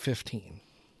own at 15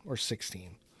 or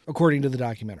 16, according to the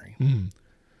documentary. Mm-hmm.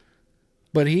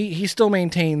 But he still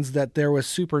maintains that there was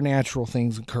supernatural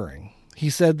things occurring.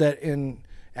 He said that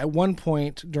at one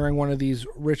point during one of these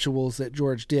rituals that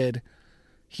George did,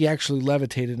 he actually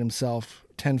levitated himself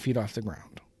 10 feet off the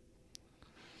ground.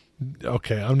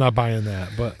 Okay, I'm not buying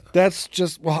that, but that's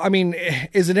just, well, I mean,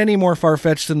 is it any more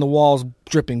far-fetched than the walls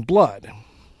dripping blood?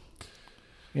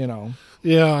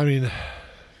 Yeah, I mean,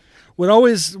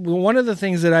 one of the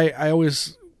things that I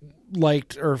always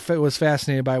liked or was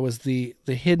fascinated by was the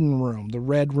hidden room, the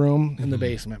red room in the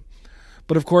basement.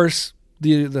 But of course,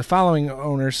 the following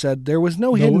owner said there was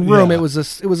no hidden room. Yeah. It was a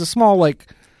small it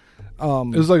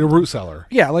was like a root cellar.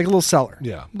 Yeah, like a little cellar.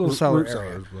 Yeah, little cellar root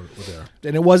area. cellar was there.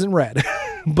 And it wasn't red.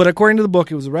 But according to the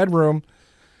book, it was a red room.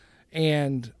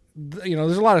 And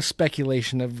there's a lot of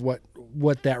speculation of what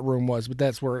that room was, but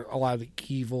that's where a lot of the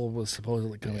evil was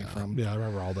supposedly coming from. Yeah, I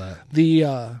remember all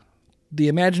that. The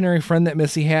imaginary friend that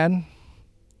Missy had,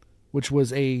 which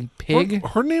was a pig.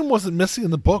 Her name wasn't Missy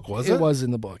in the book, was it? It was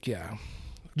in the book, yeah.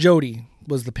 Jody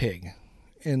was the pig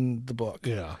in the book.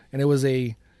 Yeah. And it was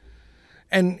again,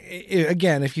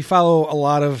 if you follow a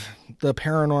lot of the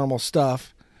paranormal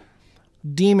stuff,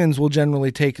 demons will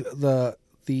generally take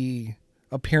the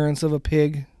appearance of a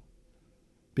pig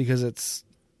because it's,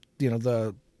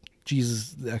 the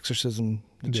exorcism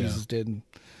that Jesus did and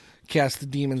cast the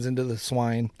demons into the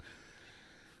swine.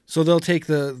 So they'll take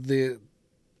the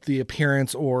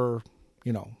appearance or,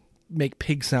 make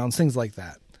pig sounds, things like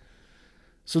that.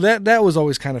 So that was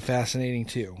always kind of fascinating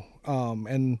too.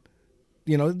 And,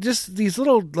 just these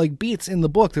little like beats in the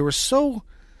book, they were so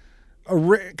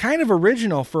kind of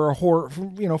original for a horror,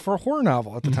 for a horror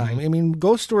novel at the time. I mean,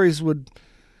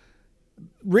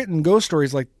 written ghost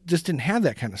stories like just didn't have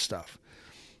that kind of stuff.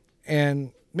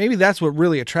 And maybe that's what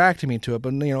really attracted me to it.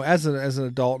 But, as an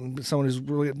adult and someone who's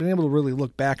really been able to really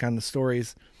look back on the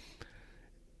stories,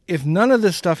 if none of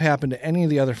this stuff happened to any of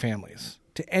the other families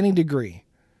to any degree,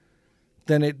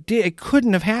 then it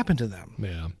couldn't have happened to them.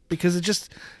 Yeah. Because it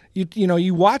just,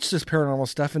 you watch this paranormal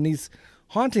stuff and these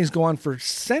hauntings go on for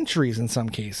centuries in some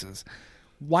cases.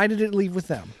 Why did it leave with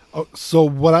them? Oh, so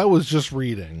what I was just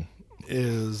reading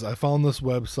is I found this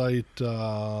website,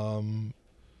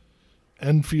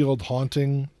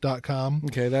 EnfieldHaunting.com.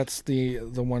 Okay, that's the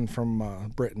one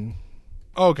from Britain.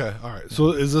 Okay, all right.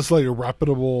 So is this like a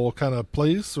reputable kind of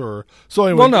place, or so?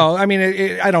 Anyway, well, no, I mean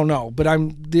I don't know, but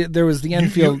there was the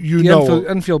Enfield,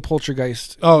 Enfield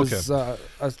Poltergeist. Oh, okay. Was, a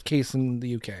case in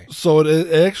the UK. So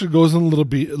it actually goes in a little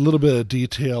bit of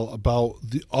detail about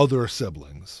the other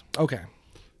siblings. Okay,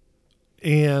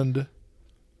 and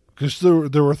because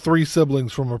there were 3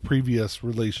 siblings from a previous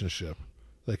relationship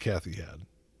that Kathy had.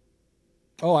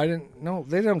 Oh, I didn't know.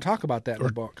 They didn't talk about that in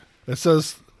the book. It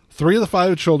says 3 of the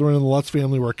 5 children in the Lutz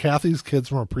family were Kathy's kids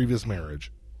from a previous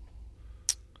marriage.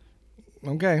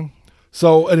 Okay.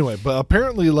 So anyway, but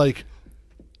apparently, like,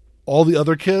 all the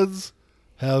other kids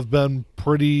have been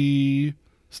pretty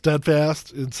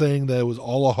steadfast in saying that it was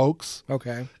all a hoax.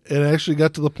 Okay. It actually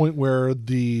got to the point where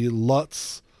the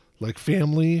Lutz, like,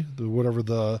 family,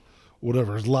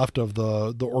 whatever's left of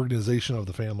the organization of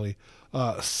the family,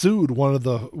 sued one of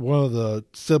the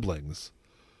siblings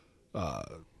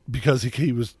because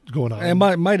he was going on. And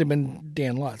it might have been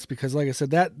Dan Lutz because, like I said,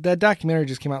 that documentary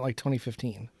just came out like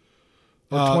 2015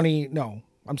 or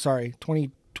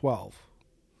 2012.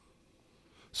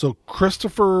 So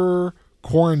Christopher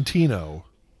Quarantino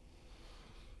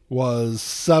was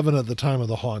 7 at the time of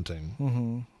the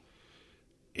haunting,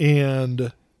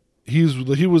 and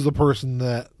he was the person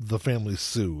that the family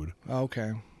sued.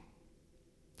 Okay.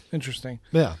 Interesting.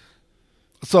 Yeah.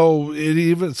 So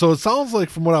it sounds like,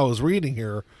 from what I was reading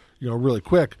here, really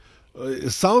quick,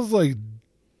 it sounds like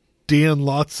Dan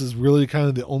Lutz is really kind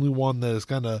of the only one that has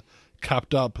kind of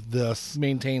kept up this,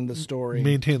 maintain the story.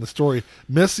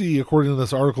 Missy, according to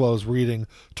this article I was reading,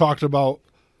 talked about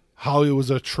how it was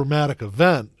a traumatic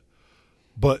event,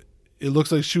 but it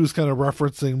looks like she was kind of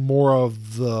referencing more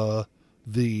of the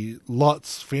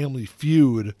Lutz family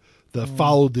feud that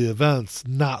followed the events,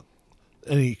 not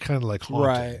any kind of like haunting.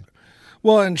 Right.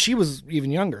 Well, and she was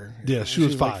even younger. Yeah, she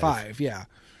was like 5. Yeah.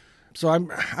 So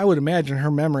I would imagine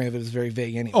her memory of it is very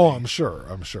vague anyway. Oh, I'm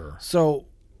sure. So,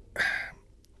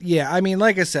 yeah, I mean,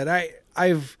 like I said,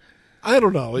 I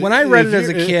don't know. When I read it as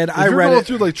a kid, I read going it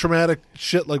through like traumatic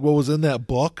shit, like what was in that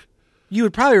book. You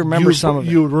would probably remember some of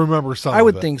it. You would remember some. I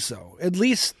would of it. think so. At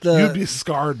least you'd be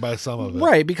scarred by some of it,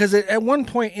 right? Because at one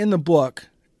point in the book,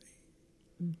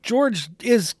 George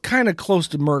is kind of close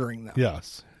to murdering them.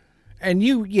 Yes. And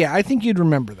I think you'd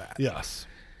remember that. Yes.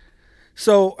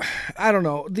 So, I don't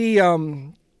know.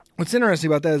 What's interesting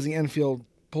about that is the Enfield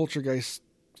poltergeist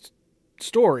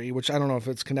story, which I don't know if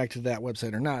it's connected to that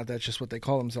website or not. That's just what they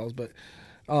call themselves. But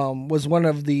was one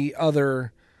of the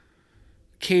other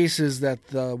cases that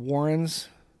the Warrens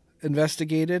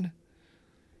investigated.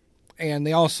 And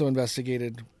they also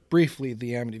investigated briefly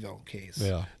the Amityville case.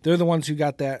 Yeah. They're the ones who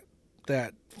got that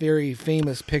very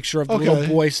famous picture of the little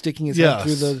boy sticking his head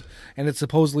through and it's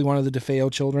supposedly one of the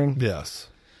DeFeo children. Yes.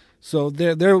 So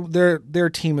their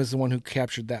team is the one who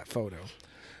captured that photo.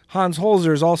 Hans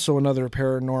Holzer is also another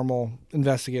paranormal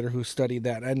investigator who studied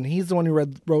that, and he's the one who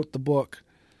wrote the book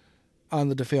on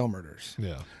the DeFeo murders.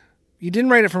 Yeah. He didn't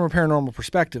write it from a paranormal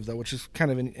perspective, though, which is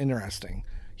kind of interesting.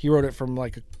 He wrote it from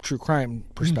like a true crime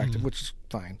perspective, which is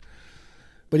fine.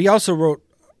 But he also wrote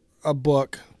a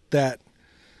book that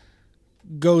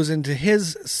goes into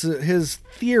his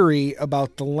theory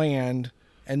about the land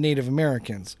and Native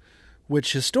Americans,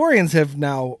 which historians have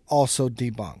now also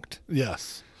debunked.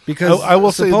 Yes. Because I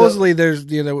will supposedly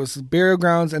there was burial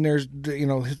grounds, and there's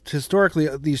historically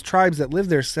these tribes that lived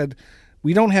there said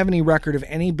we don't have any record of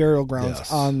any burial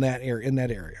grounds on that area in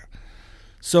that area.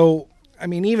 So I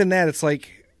mean, even that, it's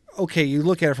like, okay, you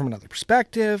look at it from another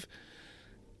perspective,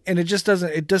 and it just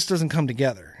doesn't come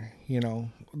together.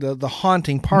 The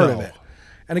haunting part of it.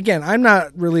 And again, I'm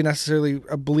not really necessarily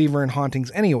a believer in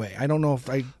hauntings anyway. I don't know if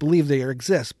I believe they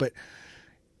exist, but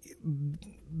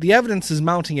the evidence is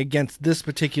mounting against this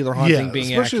particular haunting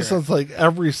being especially accurate. since like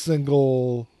every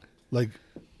single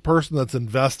person that's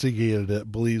investigated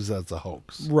it believes that's a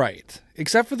hoax, right?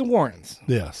 Except for the Warrens,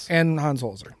 yes, and Hans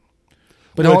Holzer,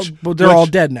 but they're all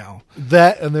dead now.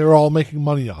 That, and they're all making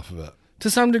money off of it to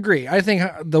some degree. I think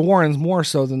the Warrens more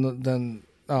so than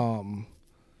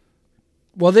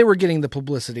well, they were getting the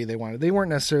publicity they wanted. They weren't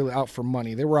necessarily out for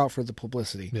money. They were out for the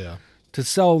publicity. Yeah. To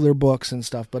sell their books and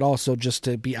stuff, but also just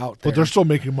to be out there. But they're still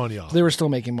making money off. They were still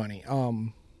making money.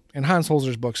 And Hans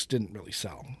Holzer's books didn't really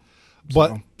sell.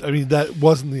 But, I mean, that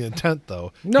wasn't the intent,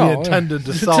 though. No. He intended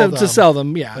to sell them. To sell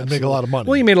them, yeah. And make a lot of money.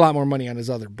 Well, he made a lot more money on his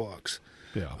other books.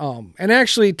 Yeah. And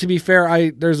actually, to be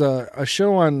fair, there's a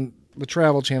show on the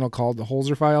Travel Channel called The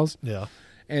Holzer Files. Yeah.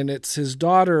 And it's his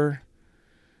daughter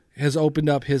has opened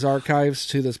up his archives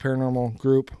to this paranormal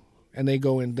group, and they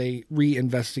go and they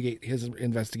reinvestigate his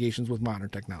investigations with modern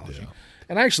technology. Yeah.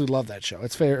 And I actually love that show.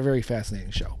 It's a very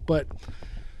fascinating show. But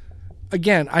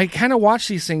again, I kind of watch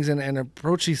these things and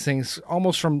approach these things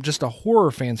almost from just a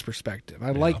horror fan's perspective.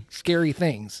 I like scary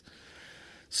things.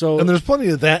 And there's plenty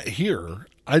of that here.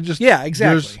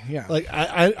 Exactly. Yeah. Like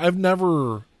I've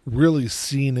never really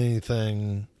seen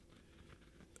anything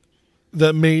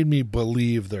that made me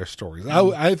believe their stories.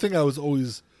 I think I was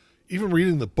always, even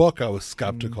reading the book, I was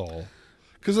skeptical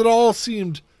because it all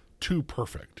seemed too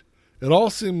perfect. It all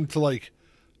seemed to like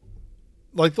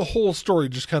the whole story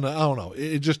just kind of, I don't know.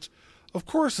 It just, of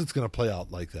course it's going to play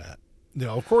out like that.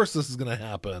 Of course this is going to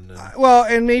happen.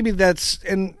 And maybe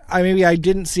maybe I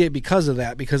didn't see it because of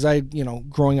that, because I,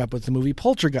 growing up with the movie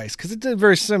Poltergeist, because it's a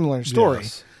very similar story.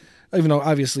 Yes. Even though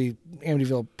obviously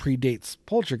Amityville predates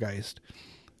Poltergeist.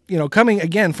 Coming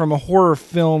again from a horror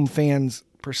film fan's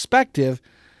perspective,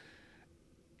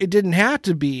 it didn't have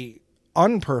to be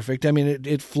unperfect. I mean,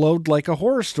 it flowed like a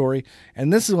horror story,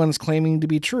 and this is one's claiming to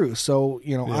be true. So,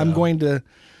 I'm going to,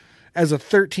 as a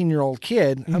 13-year-old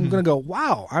kid, I'm going to go,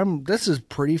 wow, this is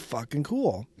pretty fucking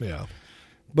cool. Yeah.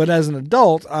 But as an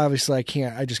adult, obviously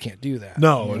I just can't do that.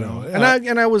 No. And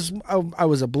I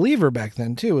was a believer back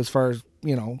then too, as far as,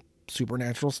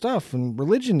 supernatural stuff and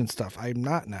religion and stuff. I'm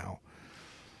not now.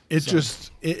 It's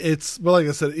but like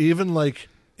I said, even like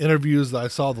interviews that I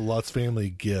saw the Lutz family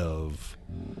give,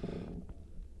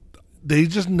 they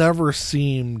just never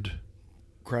seemed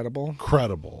credible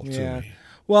to me.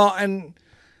 Well, and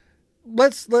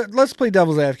let's play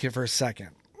devil's advocate for a second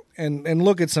and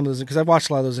look at some of those, because I've watched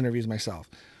a lot of those interviews myself.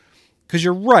 Because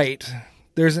you're right,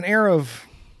 there's an air of,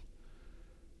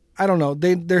 I don't know,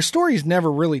 their stories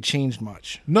never really changed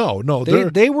much. No,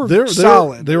 they were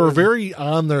solid. They were very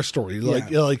on their story.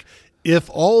 Like if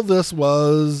all this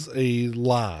was a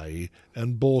lie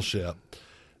and bullshit,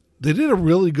 they did a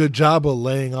really good job of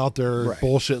laying out their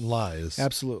bullshit and lies.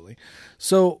 Absolutely.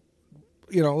 So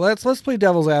let's play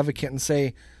devil's advocate and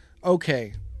say,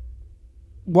 okay,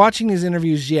 watching these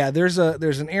interviews, there's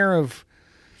an air of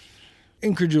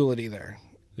incredulity there.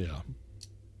 Yeah.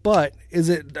 But is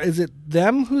it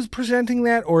them who's presenting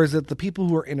that, or is it the people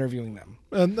who are interviewing them?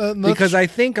 And because I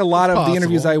think a lot of possible. the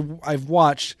interviews I've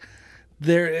watched,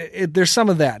 there's some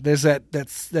of that. There's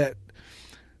that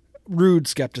rude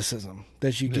skepticism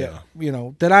that you get,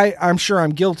 that I'm sure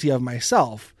I'm guilty of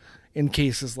myself in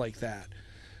cases like that.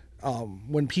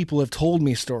 When people have told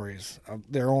me stories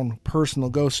of their own personal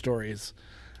ghost stories,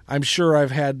 I'm sure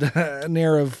I've had an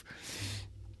air of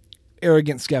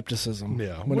arrogant skepticism.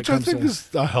 Yeah, when which it comes I think to,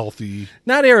 is a healthy.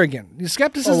 not arrogant.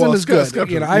 Skepticism is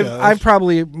good. I've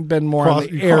probably been more on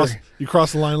the you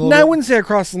cross the line a little bit. bit? I wouldn't say I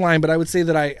crossed the line, but I would say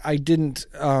that I didn't.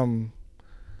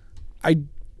 I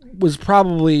was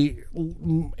probably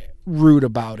rude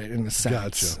about it in a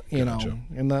sense. Gotcha.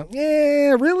 In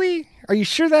the really? Are you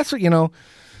sure that's what No,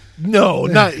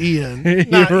 not Ian.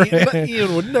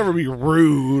 Ian would never be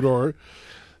rude or.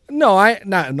 No,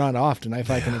 not often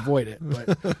if I can avoid it,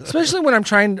 but especially when I'm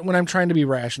trying to be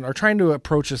rational or trying to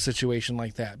approach a situation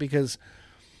like that, because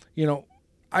you're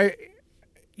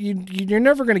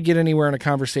never going to get anywhere in a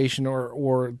conversation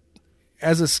or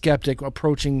as a skeptic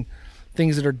approaching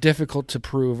things that are difficult to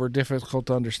prove or difficult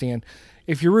to understand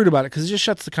if you're rude about it, because it just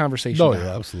shuts the conversation down.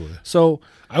 Yeah, absolutely. So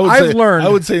I would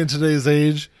say in today's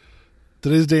day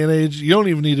and age, you don't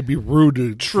even need to be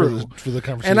rude for the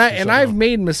conversation. And I've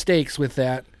made mistakes with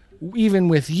that, even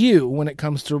with you, when it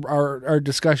comes to our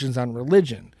discussions on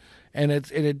religion, and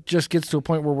it just gets to a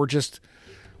point where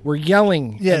we're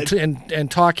yelling and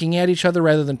talking at each other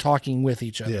rather than talking with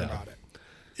each other about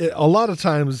it. A lot of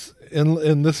times,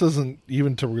 and this isn't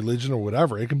even to religion or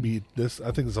whatever. It can be this. I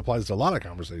think this applies to a lot of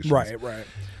conversations. Right.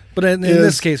 But in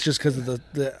this case, just because of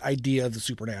the idea of the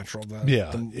supernatural.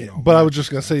 But I was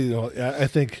just going to say, I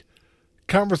think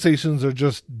conversations are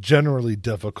just generally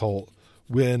difficult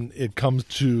when it comes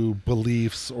to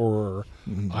beliefs or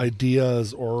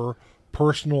ideas or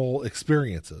personal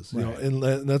experiences. Right. And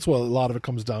that's what a lot of it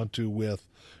comes down to with,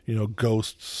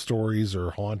 ghost stories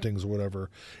or hauntings or whatever.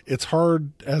 It's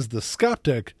hard as the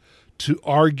skeptic to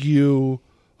argue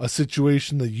a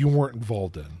situation that you weren't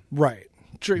involved in. Right.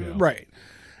 True. Right.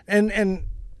 And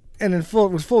with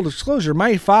full disclosure,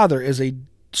 my father is a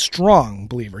strong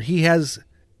believer. He has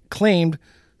claimed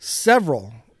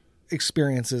several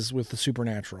experiences with the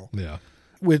supernatural. Yeah.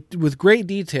 With great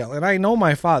detail. And I know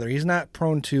my father, he's not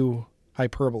prone to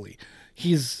hyperbole.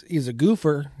 He's a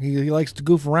goofer. He likes to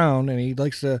goof around, and he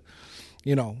likes to,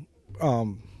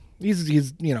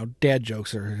 he's dad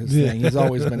jokes are his thing. He's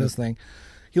always been his thing.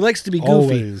 He likes to be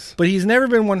goofy, but he's never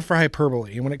been one for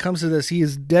hyperbole. And when it comes to this, he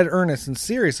is dead earnest and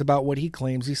serious about what he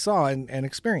claims he saw and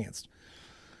experienced.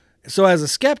 So as a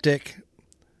skeptic,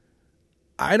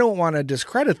 I don't want to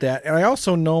discredit that. And I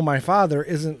also know my father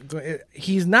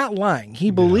he's not lying.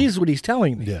 He believes what he's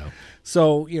telling me. Yeah.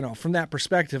 So, from that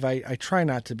perspective, I try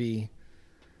not to be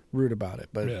rude about it.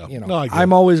 But,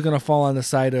 I'm always going to fall on the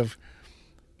side of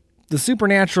the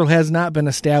supernatural has not been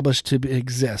established to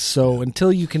exist. So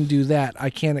until you can do that, I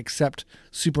can't accept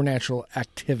supernatural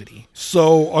activity.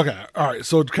 So, okay. All right.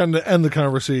 So to kind of end the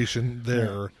conversation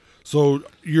there. Yeah. So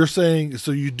you're saying,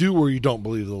 so you do or you don't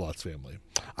believe the Lutz family?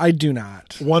 I do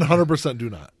not. 100% do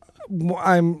not.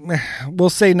 We'll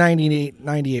say 98%.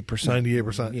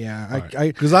 98%. Yeah.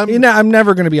 Right. Because I'm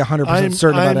never going to be 100%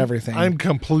 certain about everything. I'm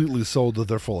completely sold that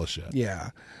they're full of shit. Yeah.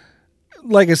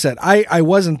 Like I said, I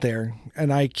wasn't there,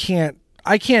 and I can't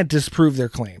disprove their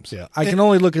claims. Yeah. I can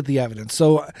only look at the evidence.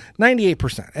 So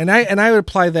 98%. And I would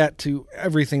apply that to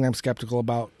everything I'm skeptical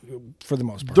about for the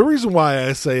most part. The reason why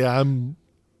I say I'm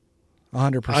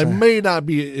 100%. I may not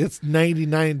be, it's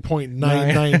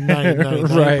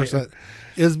 99.99999% right.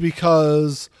 is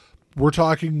because we're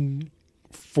talking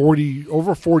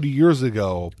over 40 years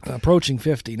ago. Approaching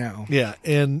 50 now. Yeah,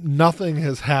 and nothing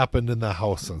has happened in the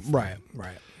house since then.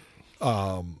 Right.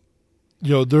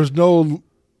 There's no,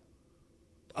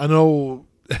 I know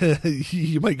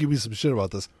you might give me some shit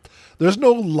about this. There's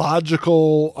no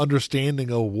logical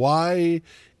understanding of why,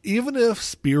 even if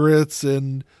spirits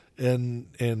and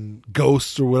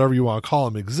ghosts or whatever you want to call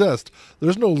them exist,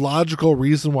 there's no logical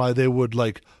reason why they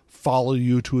would follow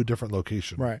you to a different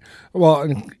location. Right. Well,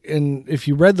 and if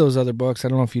you read those other books, I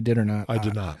don't know if you did or not. I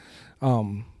did not.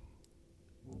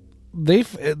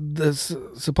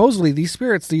 Supposedly these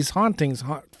spirits, these hauntings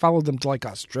followed them to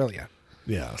Australia.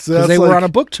 Yeah. Because they were on a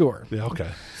book tour. Yeah.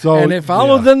 Okay. So and it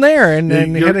followed them there and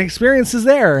had experiences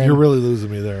there. And, you're really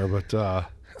losing me there, but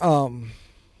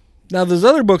now those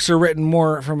other books are written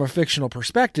more from a fictional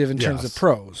perspective in terms of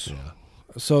prose. Yeah.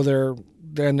 So they're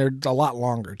a lot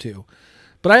longer too.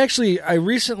 But I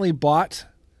recently bought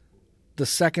the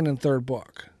second and third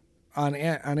book on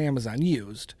Amazon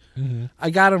used. Mm-hmm. I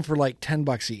got them for like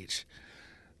 $10 each.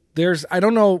 I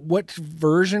don't know what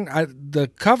version. The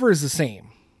cover is the same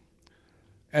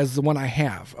as the one I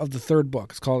have of the third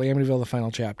book. It's called Amityville: The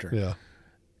Final Chapter. Yeah.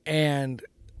 And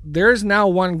there's now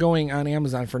one going on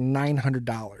Amazon for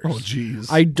 $900. Oh,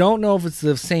 jeez. I don't know if it's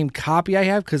the same copy I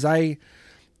have because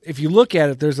if you look at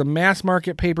it, there's a mass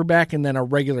market paperback and then a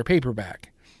regular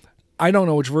paperback. I don't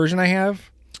know which version I have.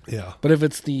 Yeah. But if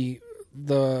it's the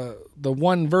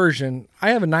one version,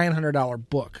 I have a $900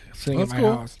 book sitting That's in my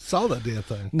cool. house. Sell that damn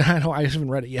thing. No, I haven't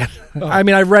read it yet. Oh. I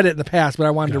mean, I've read it in the past, but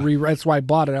I wanted to reread. That's why I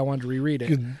bought it. I wanted to reread it.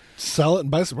 You could sell it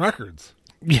and buy some records.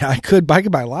 Yeah, I could. I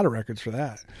could buy a lot of records for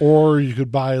that. Or you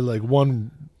could buy like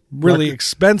one Really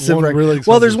expensive record. Really expensive.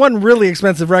 Well, there's one really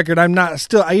expensive record. I'm not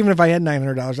still. Even if I had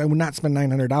 $900, I would not spend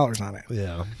 $900 on it.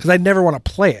 Yeah. Because I'd never want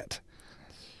to play it.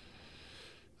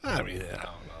 I mean, I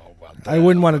don't know about that. I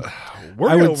wouldn't want to.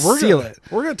 I would seal it.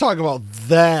 We're going to talk about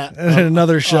that in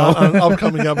another show, on an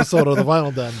upcoming episode of the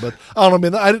Vinyl Den. But I don't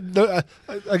know. I mean,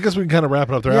 I guess we can kind of wrap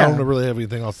it up there. Yeah. I don't really have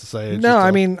anything else to say. No,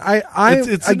 I mean,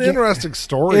 it's an interesting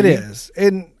story. It is,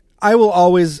 and I will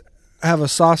always have a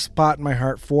soft spot in my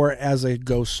heart for it as a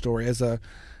ghost story, as a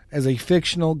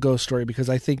fictional ghost story, because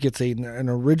I think it's an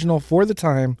original for the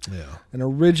time, an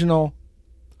original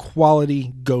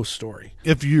quality ghost story.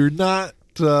 If you're not,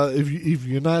 if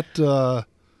you're not,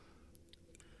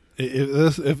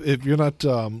 if you're not,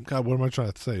 God, what am I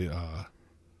trying to say?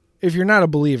 If you're not a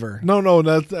believer, no,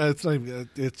 that's not. Even,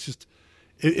 it's just.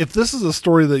 If this is a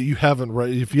story that you haven't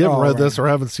read, if you haven't read this or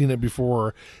haven't seen it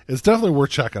before, it's definitely worth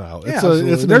checking out. Yeah,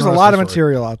 there's a lot of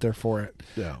material out there for it.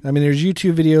 Yeah, I mean, there's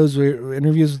YouTube videos,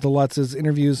 interviews with the Lutzes,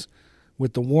 interviews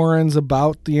with the Warrens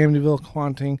about the Amityville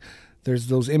haunting. There's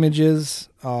those images,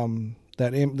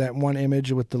 that one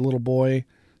image with the little boy,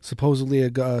 supposedly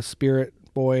a spirit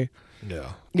boy.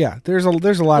 Yeah. There's a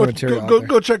lot of material.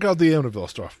 Go check out the Amityville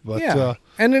stuff. But, yeah,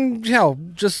 and then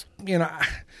just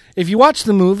if you watch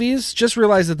the movies, just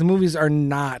realize that the movies are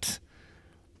not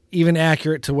even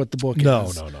accurate to what the book is.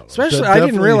 No. Especially, I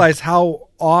didn't realize how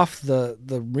off the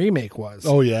remake was.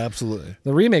 Oh yeah, absolutely.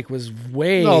 The remake was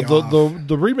way off.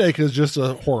 The remake is just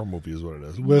a horror movie, is what it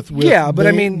is. With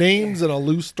I mean names and a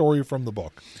loose story from the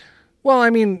book. Well,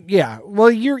 I mean, yeah. Well,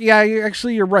 you're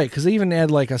right, because they even add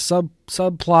like a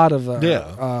subplot of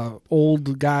a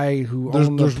old guy who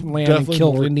owned the land and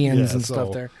killed Indians and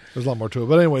stuff there. There's a lot more to it.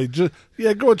 But anyway, go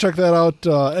and check that out.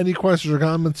 Any questions or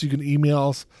comments, you can email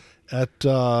us at,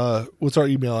 what's our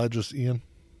email address, Ian?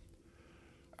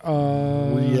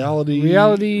 Reality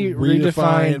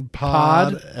redefined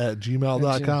pod at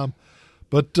gmail.com.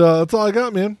 But that's all I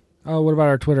got, man. Oh, what about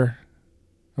our Twitter?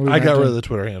 I got rid of the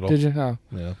Twitter handle. Did you? Oh.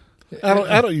 Yeah.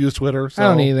 I don't use Twitter. So I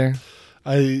don't either.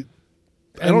 I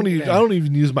don't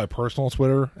even use my personal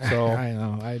Twitter. So I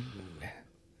know.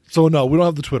 So no, we don't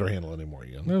have the Twitter handle anymore,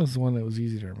 Ian. That was the one that was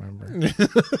easy to remember.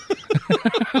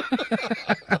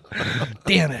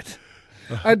 Damn it.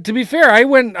 To be fair,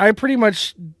 I pretty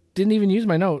much didn't even use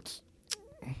my notes.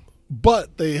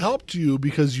 But they helped you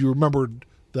because you remembered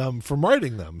them from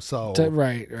writing them. So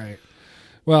right.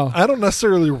 Well, I don't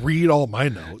necessarily read all my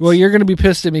notes. Well, you're going to be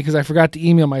pissed at me because I forgot to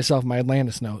email myself my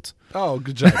Atlantis notes. Oh,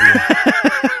 good job.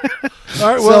 All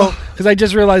right, well, because I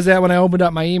just realized that when I opened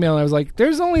up my email, I was like,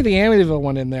 "There's only the Amityville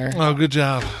one in there." Oh, good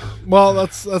job. Well,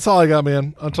 that's all I got,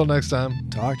 man. Until next time.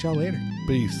 Talk to y'all later.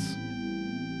 Peace.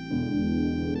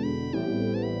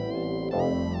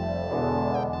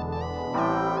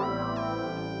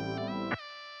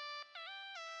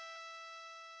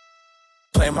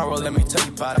 Play my role, let me tell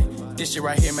you about it. This shit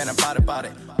right here, man, I'm about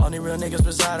it. Only real niggas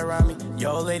reside around me.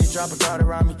 Yo, lady, drop a crowd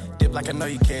around me. Dip like I know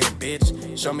you can,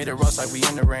 bitch. Show me the ropes like we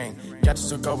in the ring. Got you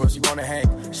two cobras, you wanna hang.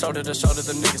 Shoulder to shoulder,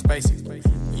 the niggas basic.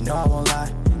 You know I won't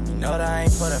lie. You know that I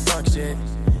ain't for that fuck shit.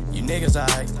 You niggas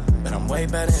alright, but I'm way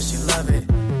better and she love it.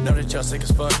 Know that y'all sick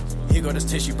as fuck. Here go this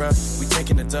tissue, bro. We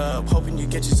taking the dub, hoping you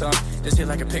get you some. This hit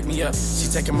like a pick me up. She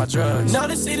taking my drugs. Know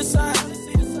they see the sign.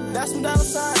 That's some dollar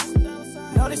signs.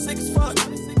 Know they sick as fuck.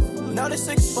 Know they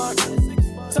sick as fuck.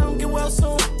 Tell them get well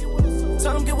soon.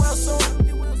 Tell them get well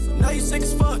soon. Know you sick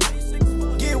as fuck.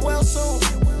 Get well soon.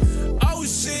 Oh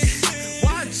shit.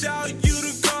 Watch out, you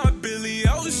the god, Billy.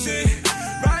 Oh shit.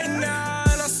 Right now,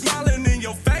 and I'm smiling in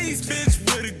your face, bitch.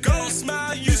 With a gold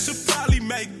smile, you should probably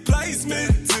make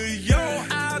placement. To your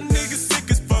eye, niggas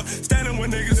sick as fuck. Standing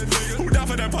with niggas who down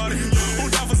for that party. Who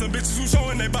down for some bitches who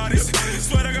showing their bodies.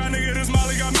 Swear to God, nigga, this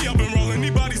Molly got me up and rolling.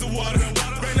 These bodies of water.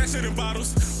 Bring that shit in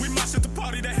bottles. We mash at the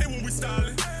party, that hit when we style it.